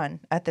going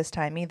on at this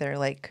time either.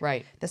 Like,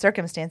 the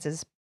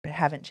circumstances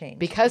haven't changed.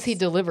 Because he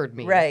delivered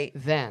me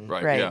then.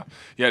 Right.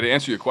 Yeah, to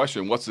answer your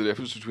question, what's the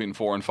difference between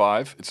 4 and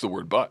 5? It's the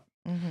word but.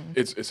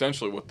 It's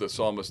essentially what the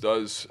psalmist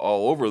does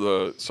all over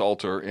the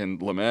Psalter in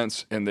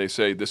laments, and they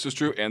say this is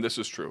true and this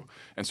is true.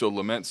 And so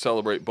laments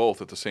celebrate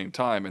both at the same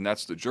time, and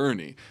that's the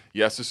journey.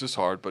 Yes, this is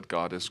hard, but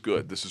God is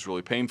good. This is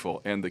really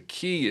painful. And the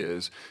key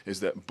is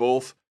that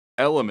both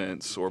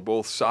elements or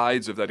both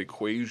sides of that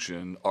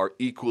equation are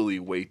equally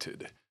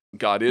weighted.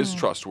 God is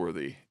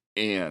trustworthy,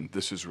 and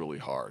this is really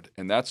hard.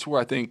 And that's where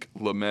I think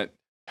lament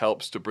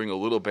helps to bring a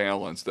little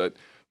balance that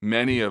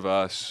many of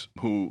us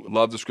who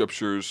love the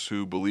scriptures,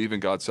 who believe in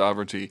God's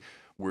sovereignty,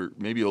 we're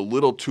maybe a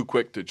little too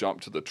quick to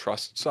jump to the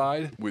trust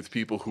side with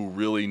people who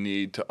really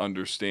need to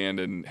understand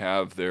and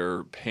have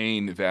their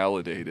pain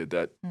validated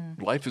that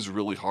life is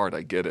really hard.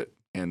 I get it.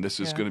 And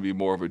this is going to be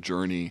more of a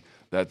journey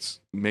that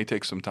may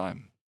take some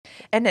time.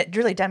 And it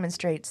really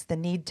demonstrates the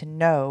need to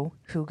know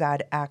who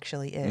God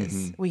actually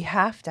is. We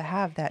have to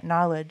have that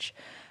knowledge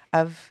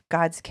of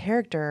God's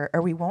character,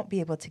 or we won't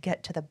be able to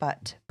get to the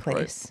but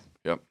place.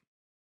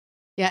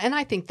 Yeah, and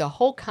I think the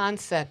whole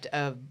concept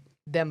of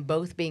them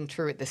both being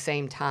true at the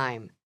same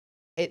time,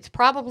 it's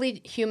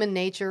probably human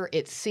nature.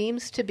 It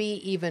seems to be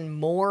even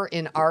more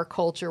in our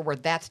culture where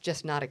that's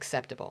just not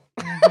acceptable.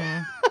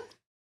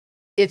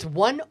 It's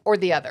one or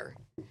the other.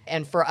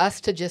 And for us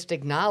to just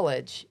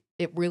acknowledge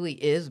it really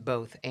is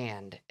both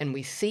and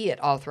we see it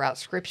all throughout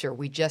Scripture.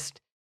 We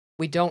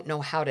don't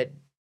know how to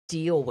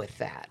deal with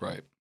that.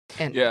 Right.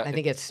 And I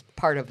think it's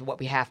part of what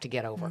we have to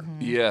get over.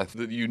 Yeah,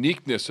 the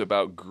uniqueness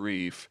about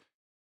grief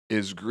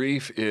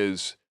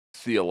is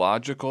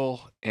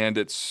theological and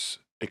it's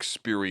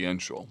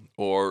experiential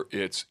or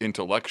it's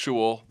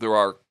intellectual. There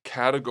are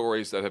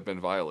categories that have been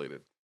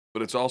violated,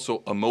 but it's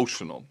also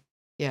emotional.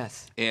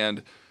 Yes.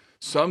 And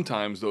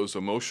sometimes those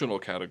emotional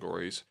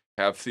categories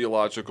have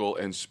theological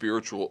and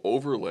spiritual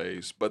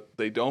overlays, but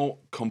they don't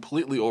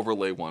completely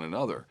overlay one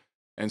another.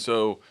 And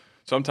so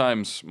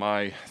sometimes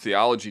my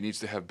theology needs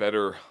to have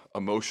better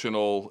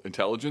emotional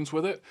intelligence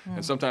with it,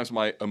 and sometimes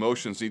my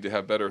emotions need to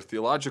have better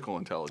theological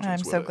intelligence I'm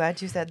with so it.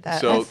 glad you said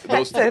that. So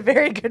That's a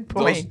very good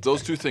point.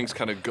 those two things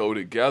kind of go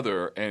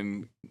together,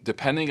 and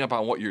depending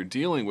upon what you're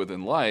dealing with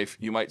in life,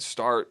 you might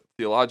start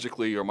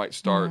theologically or might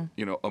start,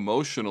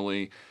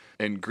 emotionally.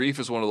 And grief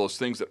is one of those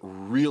things that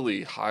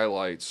really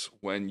highlights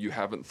when you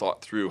haven't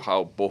thought through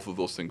how both of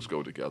those things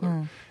go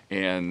together.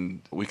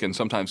 And we can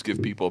sometimes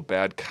give people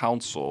bad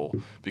counsel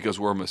because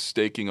we're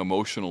mistaking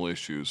emotional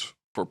issues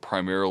for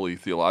primarily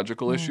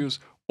theological issues,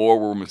 or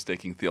we're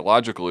mistaking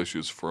theological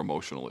issues for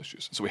emotional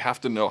issues. So we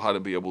have to know how to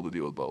be able to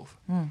deal with both.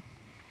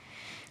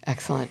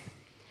 Excellent.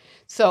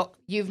 So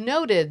you've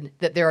noted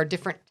that there are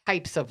different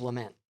types of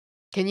lament.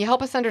 Can you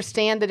help us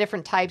understand the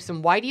different types,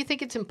 and why do you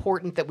think it's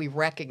important that we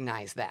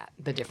recognize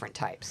the different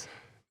types?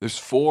 There's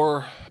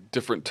 4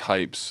 different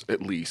types,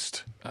 at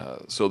least.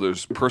 So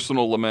there's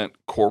personal lament,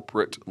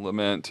 corporate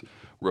lament,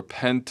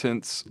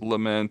 repentance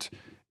lament,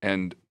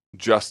 and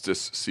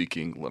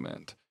justice-seeking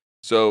lament.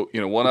 So,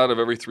 1 out of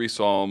every 3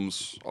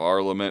 Psalms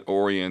are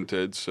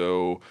lament-oriented.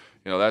 So,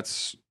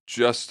 that's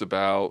just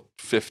about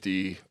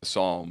 50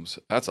 Psalms.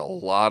 That's a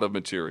lot of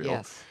material.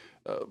 Yes.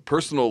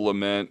 Personal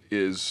lament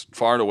is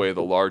far and away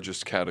the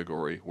largest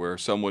category, where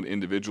someone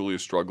individually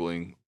is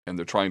struggling and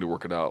they're trying to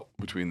work it out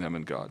between them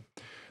and God.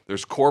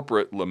 There's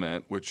corporate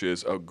lament, which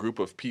is a group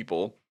of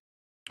people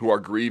who are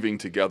grieving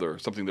together,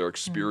 something they're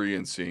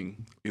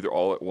experiencing either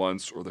all at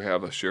once or they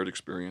have a shared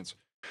experience.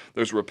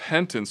 There's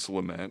repentance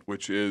lament,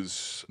 which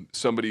is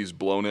somebody's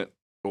blown it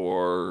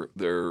or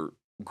they're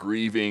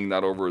grieving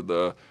not over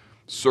the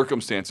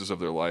circumstances of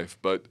their life,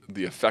 but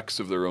the effects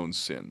of their own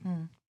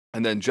sin.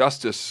 And then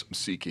justice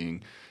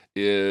seeking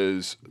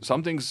is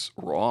something's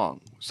wrong.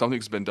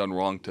 Something's been done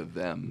wrong to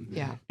them.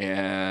 Yeah.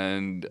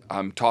 And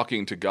I'm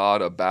talking to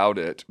God about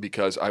it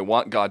because I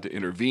want God to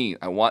intervene.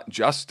 I want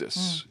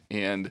justice.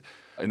 And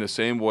in the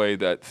same way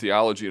that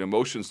theology and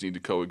emotions need to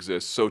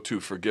coexist, so too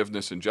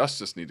forgiveness and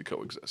justice need to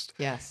coexist.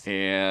 Yes.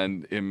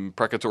 And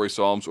imprecatory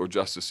psalms or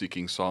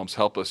justice-seeking psalms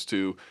help us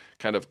to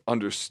kind of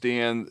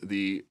understand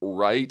the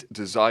right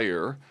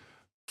desire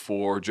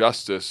for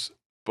justice,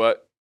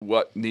 but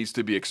what needs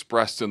to be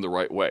expressed in the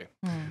right way.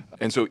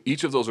 And so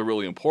each of those are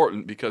really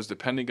important because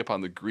depending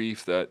upon the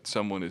grief that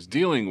someone is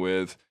dealing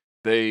with,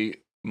 they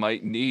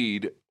might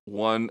need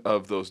one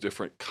of those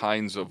different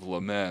kinds of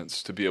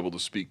laments to be able to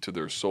speak to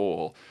their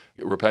soul.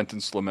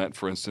 Repentance lament,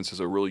 for instance, is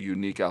a really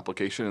unique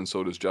application, and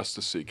so does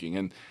justice seeking.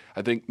 And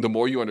I think the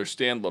more you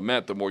understand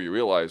lament, the more you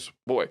realize,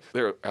 boy,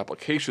 there are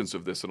applications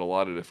of this in a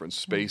lot of different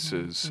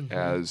spaces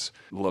as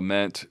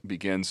lament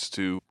begins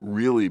to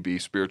really be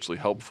spiritually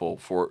helpful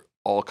for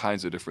all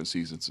kinds of different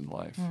seasons in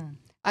life.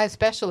 I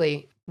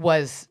especially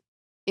was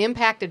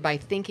impacted by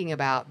thinking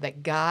about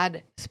that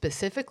God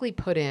specifically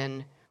put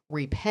in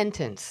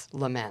repentance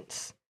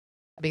laments.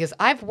 Because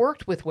I've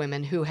worked with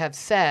women who have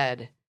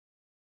said,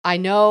 I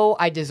know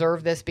I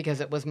deserve this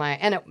because it was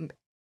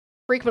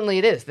frequently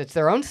it is. It's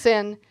their own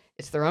sin.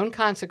 It's their own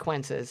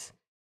consequences.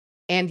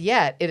 And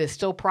yet it is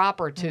still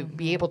proper to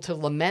be able to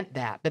lament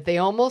that. But they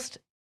almost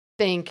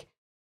think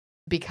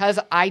because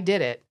I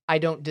did it, I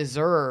don't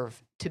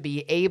deserve to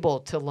be able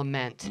to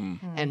lament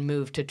and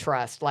move to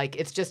trust. Like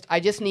I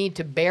just need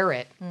to bear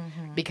it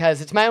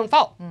because it's my own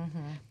fault.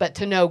 But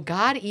to know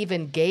God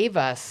even gave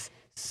us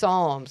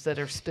psalms that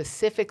are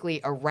specifically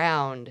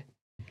around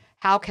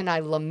how can I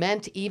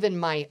lament even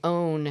my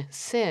own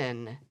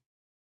sin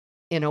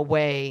in a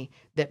way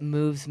that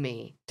moves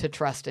me to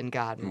trust in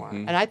God more.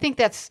 And I think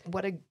that's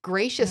what a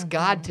gracious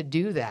God to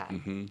do that.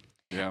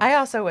 Yeah. I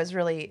also was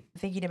really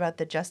thinking about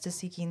the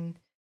justice-seeking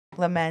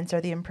laments or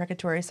the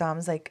imprecatory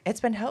psalms. Like, it's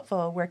been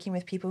helpful working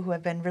with people who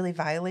have been really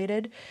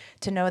violated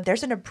to know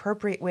there's an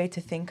appropriate way to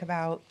think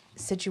about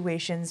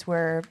situations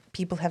where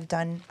people have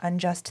done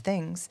unjust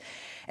things.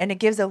 And it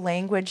gives a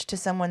language to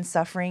someone's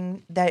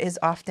suffering that is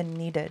often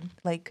needed.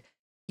 Like,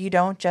 you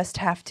don't just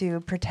have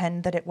to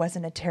pretend that it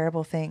wasn't a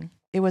terrible thing.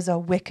 It was a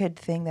wicked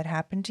thing that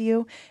happened to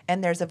you.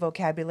 And there's a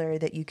vocabulary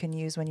that you can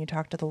use when you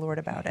talk to the Lord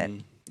about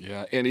it.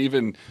 Yeah. And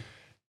even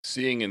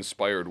seeing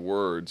inspired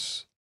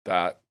words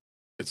that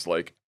it's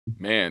like,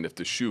 man, if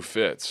the shoe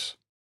fits,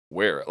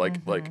 wear it.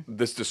 Like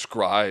this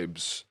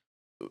describes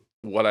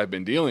what I've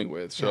been dealing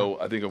with. So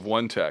I think of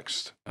one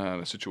text,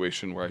 a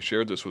situation where I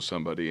shared this with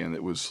somebody, and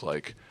it was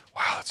like,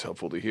 wow, that's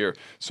helpful to hear.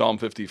 Psalm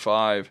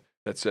 55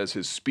 that says,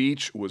 his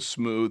speech was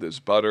smooth as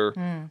butter,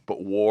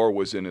 but war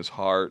was in his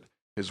heart.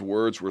 His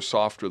words were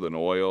softer than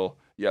oil,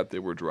 yet they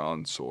were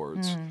drawn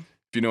swords.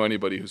 If you know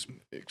anybody who's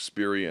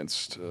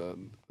experienced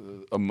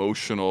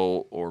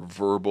emotional or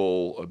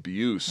verbal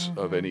abuse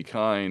of any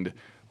kind,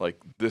 like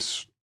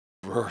this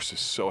verse is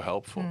so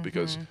helpful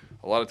because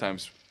a lot of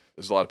times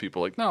there's a lot of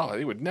people like, no,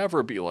 they would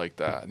never be like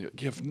that. And you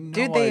have no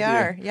Dude, they idea.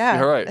 are. Yeah.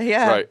 Right.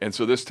 Yeah. Right. And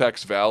so this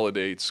text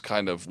validates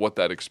kind of what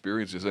that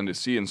experience is. And to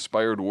see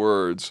inspired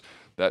words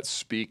that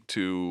speak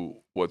to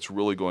what's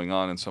really going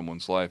on in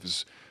someone's life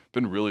has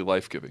been really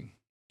life-giving.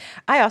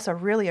 I also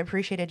really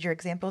appreciated your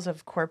examples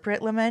of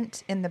corporate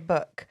lament in the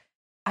book.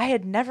 I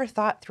had never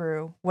thought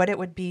through what it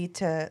would be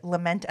to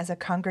lament as a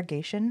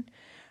congregation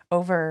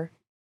over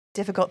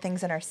difficult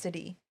things in our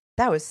city.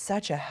 That was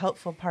such a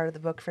helpful part of the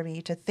book for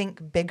me to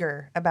think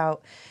bigger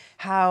about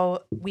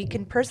how we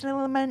can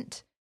personally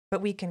lament,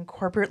 but we can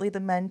corporately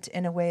lament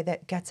in a way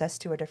that gets us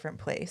to a different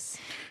place.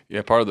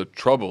 Yeah, part of the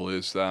trouble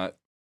is that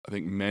I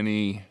think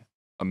many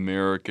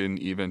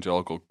American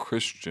evangelical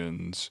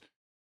Christians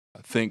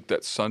think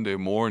that Sunday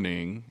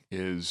morning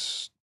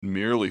is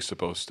merely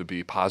supposed to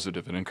be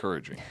positive and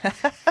encouraging.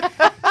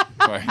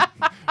 Right?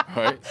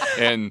 Right?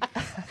 And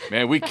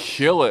man, we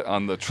kill it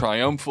on the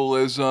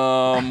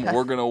triumphalism.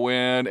 We're going to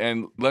win.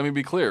 And let me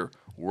be clear,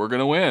 we're going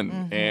to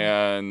win.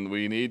 And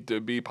we need to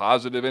be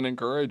positive and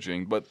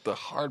encouraging. But the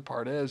hard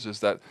part is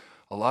that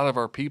a lot of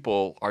our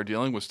people are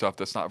dealing with stuff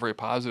that's not very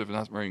positive and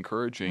not very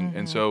encouraging.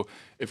 And so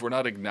if we're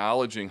not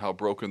acknowledging how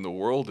broken the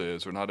world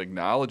is, or not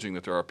acknowledging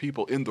that there are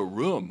people in the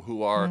room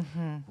who are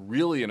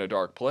really in a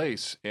dark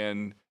place,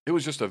 and it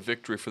was just a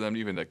victory for them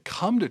even to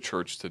come to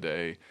church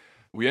today,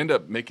 we end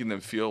up making them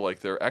feel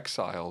like they're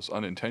exiles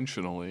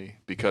unintentionally,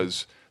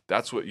 because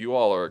that's what you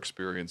all are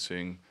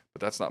experiencing,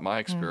 but that's not my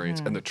experience.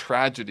 And the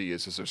tragedy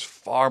is there's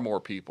far more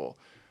people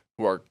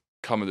who are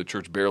coming to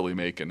church barely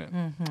making it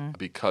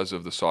because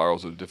of the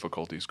sorrows and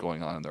difficulties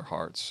going on in their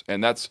hearts.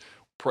 And that's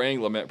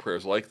praying lament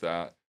prayers like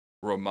that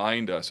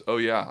remind us, oh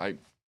yeah,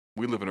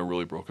 we live in a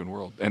really broken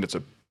world, and it's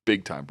a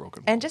big time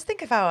broken world. And just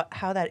think about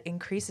how that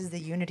increases the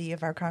unity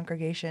of our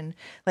congregation.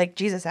 Like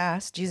Jesus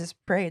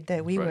prayed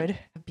that we would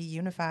be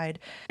unified.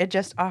 It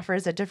just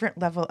offers a different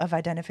level of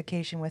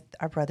identification with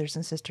our brothers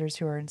and sisters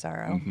who are in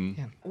sorrow.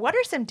 Yeah. What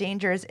are some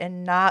dangers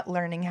in not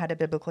learning how to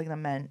biblically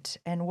lament?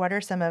 And what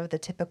are some of the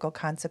typical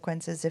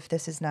consequences if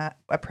this is not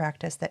a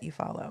practice that you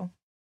follow?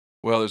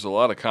 Well, there's a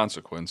lot of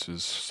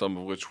consequences, some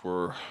of which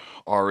we're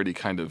already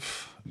kind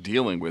of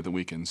dealing with and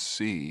we can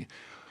see.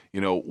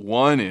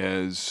 One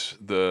is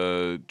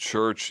the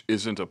church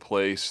isn't a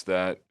place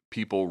that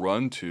people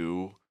run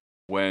to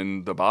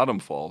when the bottom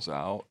falls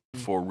out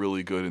for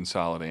really good and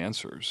solid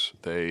answers.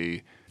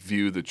 They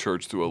view the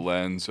church through a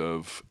lens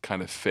of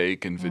kind of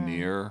fake and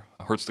veneer.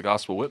 Hurts the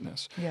gospel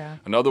witness. Yeah.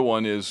 Another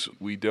one is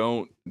we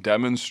don't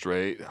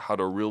demonstrate how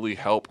to really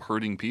help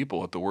hurting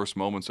people at the worst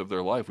moments of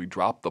their life. We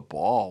drop the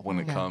ball when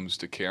it comes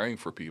to caring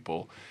for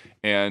people.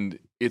 And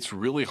it's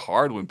really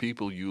hard when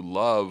people you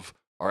love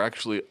are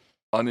actually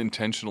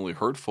unintentionally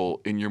hurtful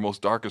in your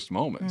most darkest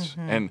moments.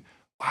 And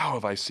wow,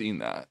 have I seen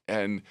that?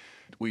 And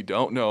we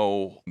don't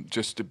know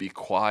just to be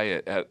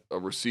quiet at a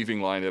receiving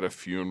line at a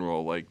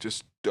funeral. Like,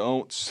 just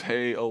don't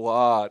say a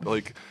lot.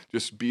 Like,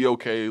 just be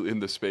okay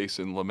in the space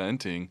and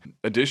lamenting.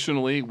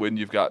 Additionally, when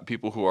you've got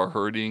people who are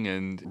hurting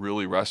and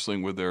really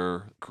wrestling with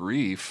their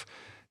grief,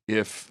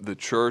 if the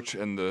church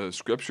and the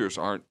scriptures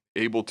aren't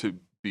able to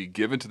be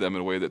given to them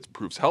in a way that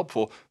proves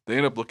helpful, they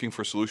end up looking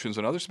for solutions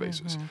in other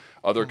spaces,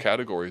 other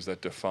categories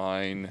that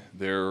define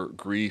their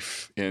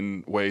grief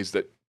in ways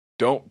that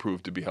don't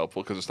prove to be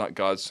helpful because it's not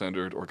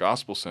God-centered or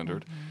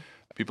gospel-centered.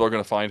 People are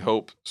going to find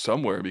hope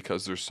somewhere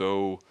because they're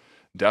so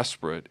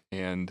desperate.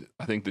 And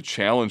I think the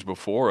challenge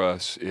before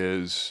us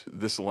is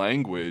this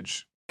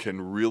language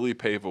can really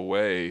pave a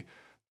way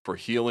for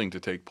healing to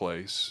take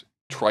place,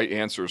 trite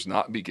answers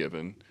not be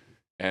given,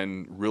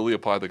 and really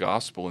apply the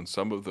gospel in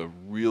some of the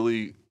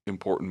really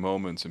important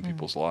moments in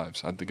people's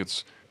lives. I think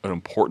it's an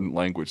important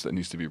language that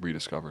needs to be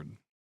rediscovered.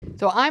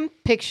 So I'm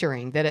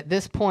picturing that at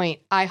this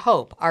point, I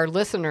hope our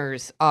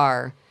listeners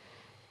are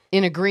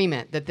in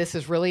agreement that this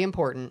is really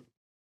important.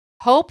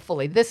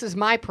 Hopefully, this is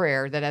my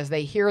prayer, that as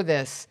they hear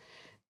this,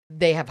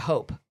 they have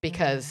hope,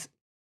 because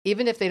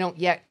even if they don't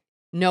yet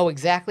know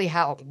exactly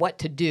what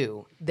to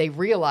do, they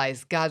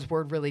realize God's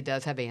word really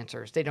does have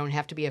answers. They don't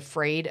have to be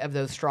afraid of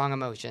those strong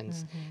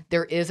emotions.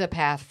 There is a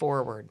path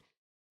forward.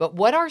 But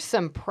what are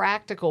some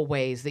practical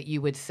ways that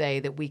you would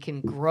say that we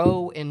can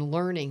grow in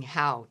learning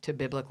how to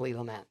biblically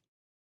lament?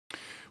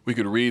 We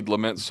could read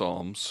lament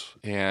psalms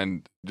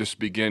and just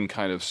begin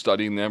kind of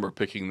studying them or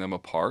picking them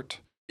apart.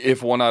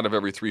 If 1 out of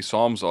every 3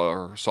 psalms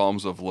are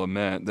psalms of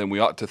lament, then we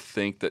ought to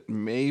think that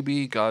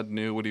maybe God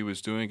knew what he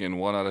was doing, and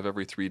 1 out of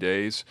every 3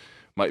 days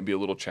might be a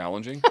little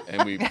challenging.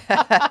 And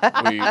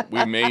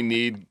we may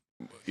need,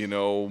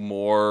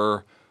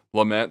 more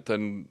lament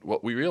than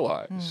what we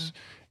realize.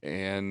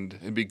 And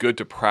it'd be good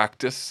to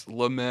practice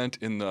lament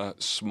in the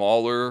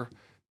smaller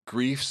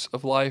griefs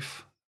of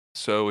life.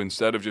 So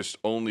instead of just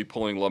only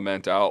pulling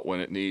lament out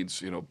when it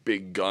needs,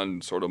 big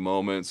gun sort of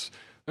moments,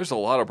 there's a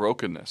lot of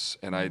brokenness.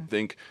 And I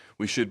think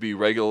we should be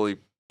regularly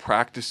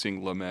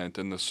practicing lament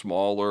in the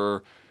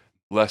smaller,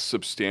 less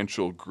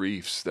substantial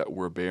griefs that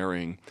we're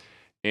bearing.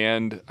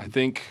 And I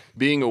think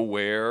being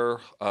aware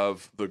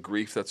of the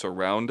grief that's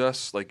around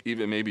us, like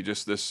even maybe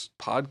just this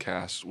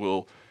podcast,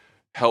 will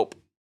help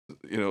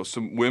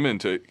some women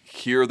to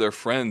hear their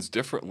friends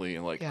differently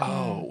and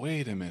oh,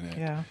 wait a minute.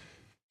 Yeah.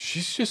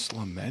 She's just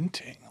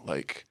lamenting.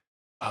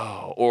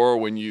 Or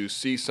when you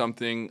see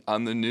something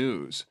on the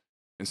news,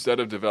 instead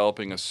of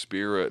developing a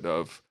spirit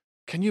of,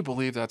 can you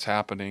believe that's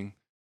happening?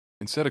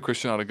 Instead, a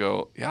Christian ought to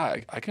go, yeah,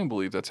 I can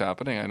believe that's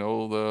happening. I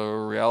know the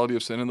reality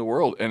of sin in the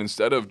world. And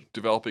instead of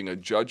developing a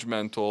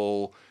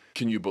judgmental,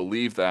 can you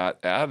believe that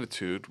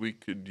attitude, we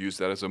could use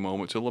that as a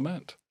moment to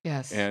lament.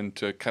 Yes. and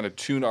to kind of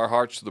tune our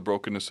hearts to the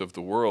brokenness of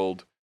the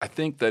world. I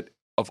think that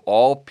of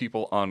all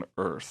people on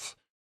earth,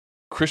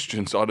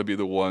 Christians ought to be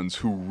the ones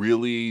who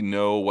really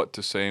know what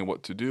to say and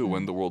what to do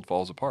when the world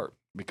falls apart,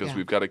 because Yeah.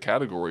 we've got a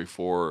category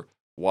for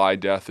why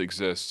death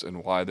exists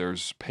and why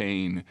there's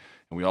pain,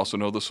 and we also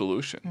know the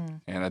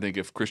solution. And I think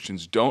if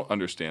Christians don't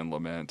understand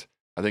lament,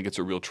 I think it's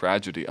a real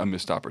tragedy, a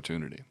missed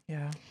opportunity.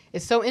 Yeah.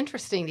 It's so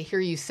interesting to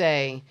hear you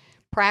say,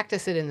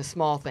 practice it in the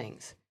small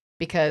things,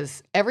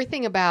 because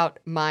everything about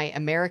my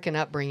American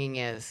upbringing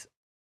is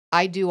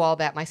I do all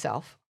that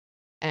myself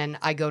and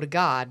I go to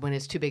God when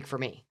it's too big for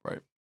me.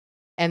 Right.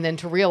 And then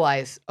to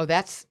realize, oh,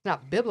 that's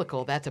not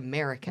biblical, that's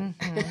American.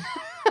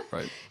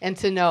 Right. And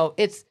to know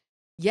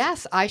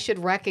yes, I should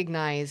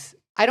recognize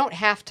I don't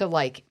have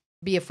to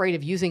be afraid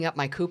of using up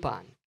my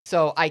coupon.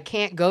 So I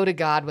can't go to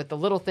God with the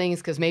little things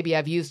because maybe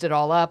I've used it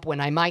all up when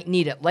I might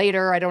need it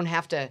later. I don't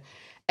have to.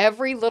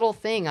 Every little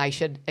thing I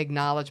should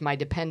acknowledge my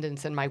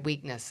dependence and my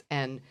weakness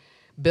and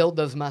build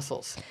those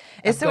muscles.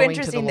 It's so going to the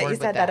interesting that you Lord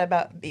with said that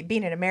about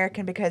being an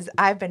American, because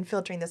I've been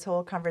filtering this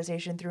whole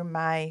conversation through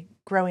my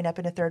growing up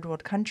in a third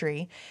world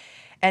country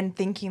and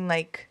thinking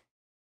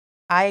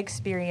I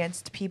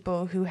experienced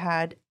people who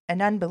had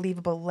an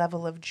unbelievable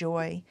level of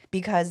joy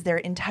because their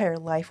entire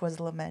life was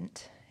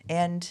lament.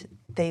 And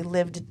they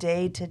lived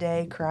day to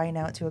day crying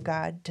out to a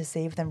God to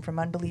save them from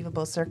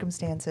unbelievable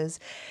circumstances.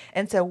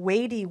 And it's a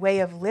weighty way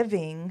of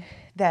living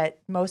that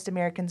most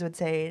Americans would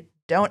say,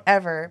 don't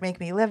ever make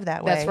me live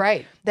that way. That's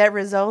right. That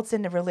results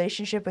in a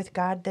relationship with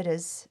God that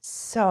is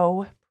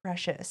so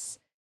precious.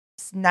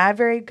 It's not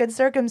very good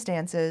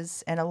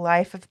circumstances and a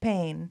life of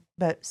pain,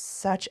 but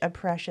such a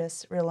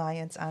precious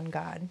reliance on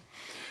God.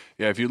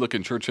 Yeah, if you look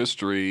in church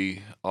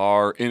history,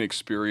 our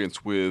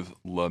inexperience with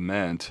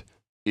lament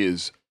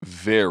is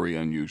very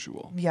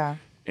unusual. Yeah.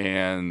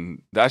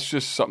 And that's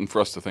just something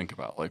for us to think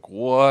about.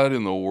 What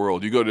in the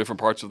world? You go to different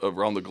parts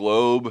around the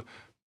globe,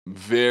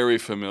 very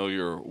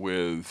familiar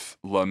with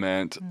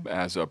lament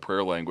as a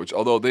prayer language,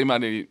 although they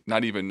might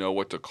not even know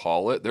what to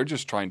call it. They're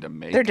just trying to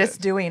make They're it.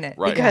 just doing it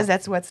Right. because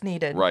that's what's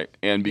needed. Right.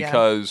 And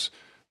because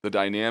the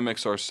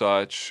dynamics are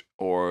such,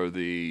 or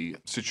the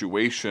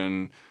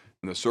situation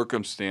and the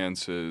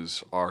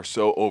circumstances are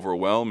so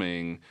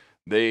overwhelming,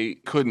 they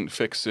couldn't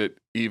fix it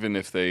even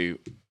if they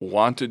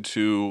wanted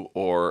to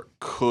or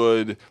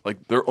could.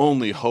 Their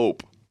only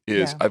hope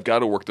is, I've got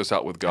to work this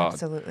out with God.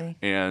 Absolutely.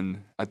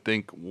 And I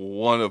think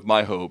one of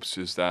my hopes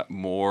is that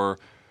more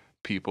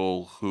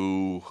people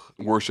who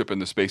worship in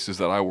the spaces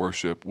that I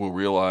worship will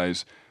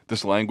realize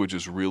this language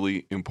is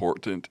really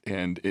important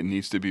and it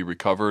needs to be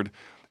recovered.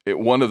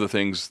 One of the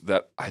things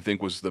that I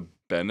think was the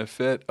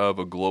benefit of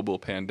a global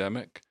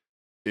pandemic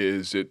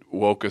is it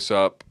woke us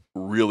up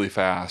really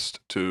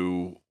fast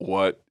to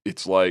what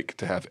it's like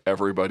to have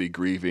everybody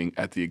grieving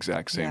at the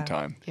exact same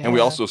time. Yeah. And we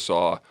also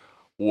saw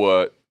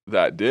what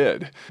that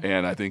did.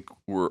 And I think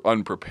we're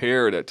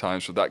unprepared at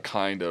times for that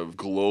kind of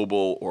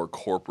global or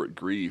corporate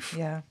grief.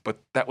 Yeah. But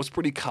that was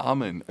pretty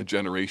common a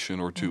generation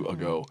or two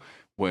ago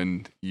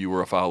when you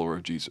were a follower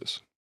of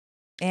Jesus.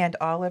 And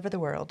all over the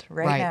world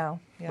right now.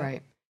 Yeah.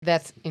 Right.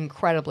 That's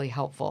incredibly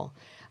helpful.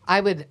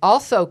 I would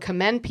also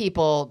commend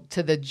people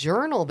to the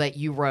journal that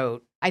you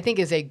wrote. I think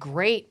is a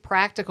great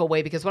practical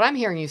way, because what I'm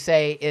hearing you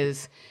say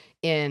is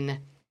in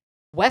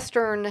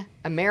Western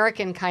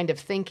American kind of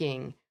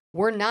thinking,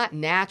 we're not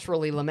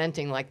naturally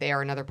lamenting like they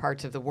are in other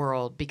parts of the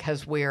world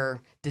because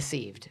we're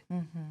deceived.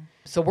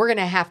 So we're going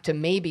to have to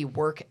maybe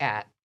work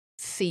at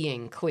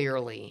seeing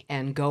clearly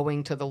and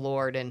going to the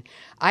Lord. And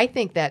I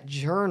think that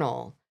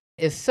journal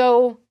is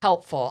so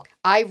helpful.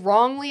 I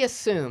wrongly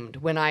assumed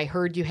when I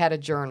heard you had a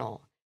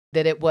journal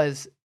that it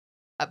was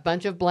a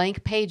bunch of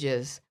blank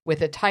pages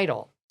with a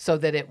title so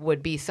that it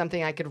would be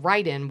something I could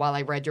write in while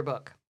I read your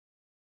book.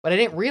 What I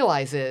didn't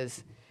realize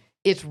is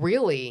it's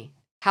really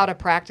how to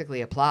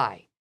practically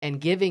apply and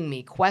giving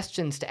me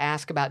questions to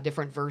ask about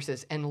different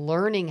verses and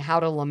learning how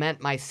to lament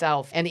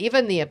myself. And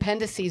even the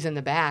appendices in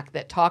the back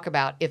that talk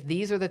about if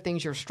these are the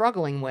things you're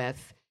struggling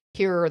with,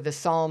 here are the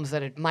Psalms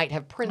that it might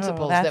have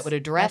principles that would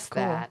address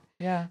cool. that.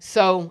 Yeah.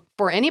 So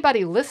for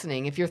anybody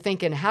listening, if you're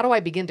thinking, how do I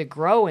begin to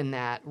grow in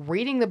that?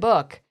 Reading the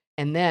book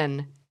and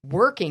then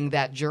working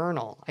that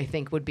journal, I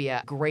think would be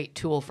a great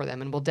tool for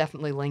them. And we'll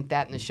definitely link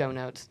that in the show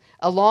notes.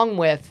 Along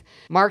with,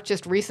 Mark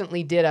just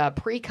recently did a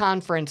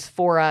pre-conference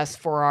for us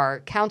for our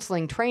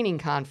counseling training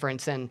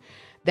conference. And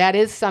that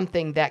is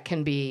something that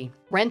can be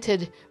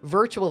rented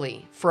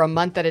virtually for a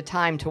month at a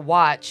time to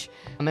watch.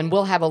 And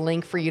we'll have a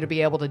link for you to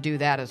be able to do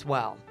that as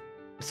well.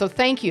 So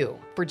thank you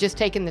for just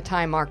taking the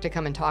time, Mark, to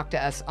come and talk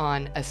to us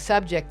on a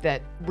subject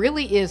that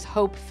really is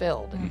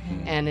hope-filled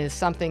and is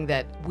something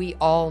that we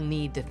all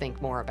need to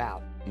think more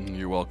about.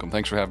 You're welcome.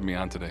 Thanks for having me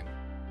on today.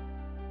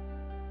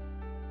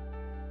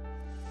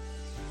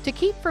 To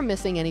keep from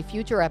missing any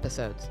future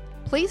episodes,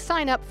 please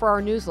sign up for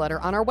our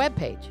newsletter on our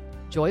webpage,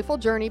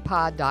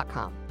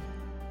 joyfuljourneypod.com.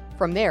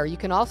 From there, you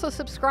can also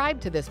subscribe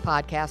to this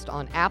podcast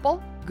on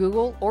Apple,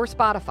 Google, or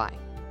Spotify.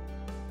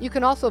 You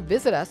can also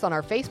visit us on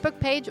our Facebook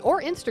page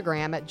or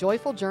Instagram at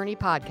Joyful Journey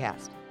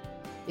Podcast.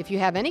 If you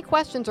have any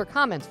questions or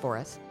comments for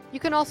us, you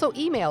can also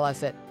email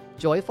us at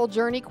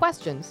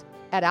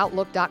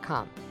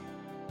joyfuljourneyquestions@outlook.com.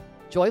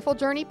 Joyful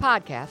Journey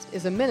Podcast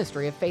is a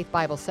ministry of Faith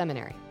Bible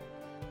Seminary.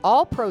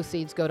 All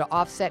proceeds go to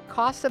offset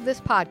costs of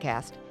this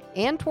podcast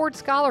and toward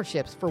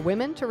scholarships for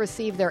women to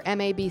receive their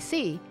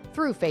MABC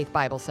through Faith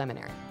Bible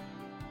Seminary.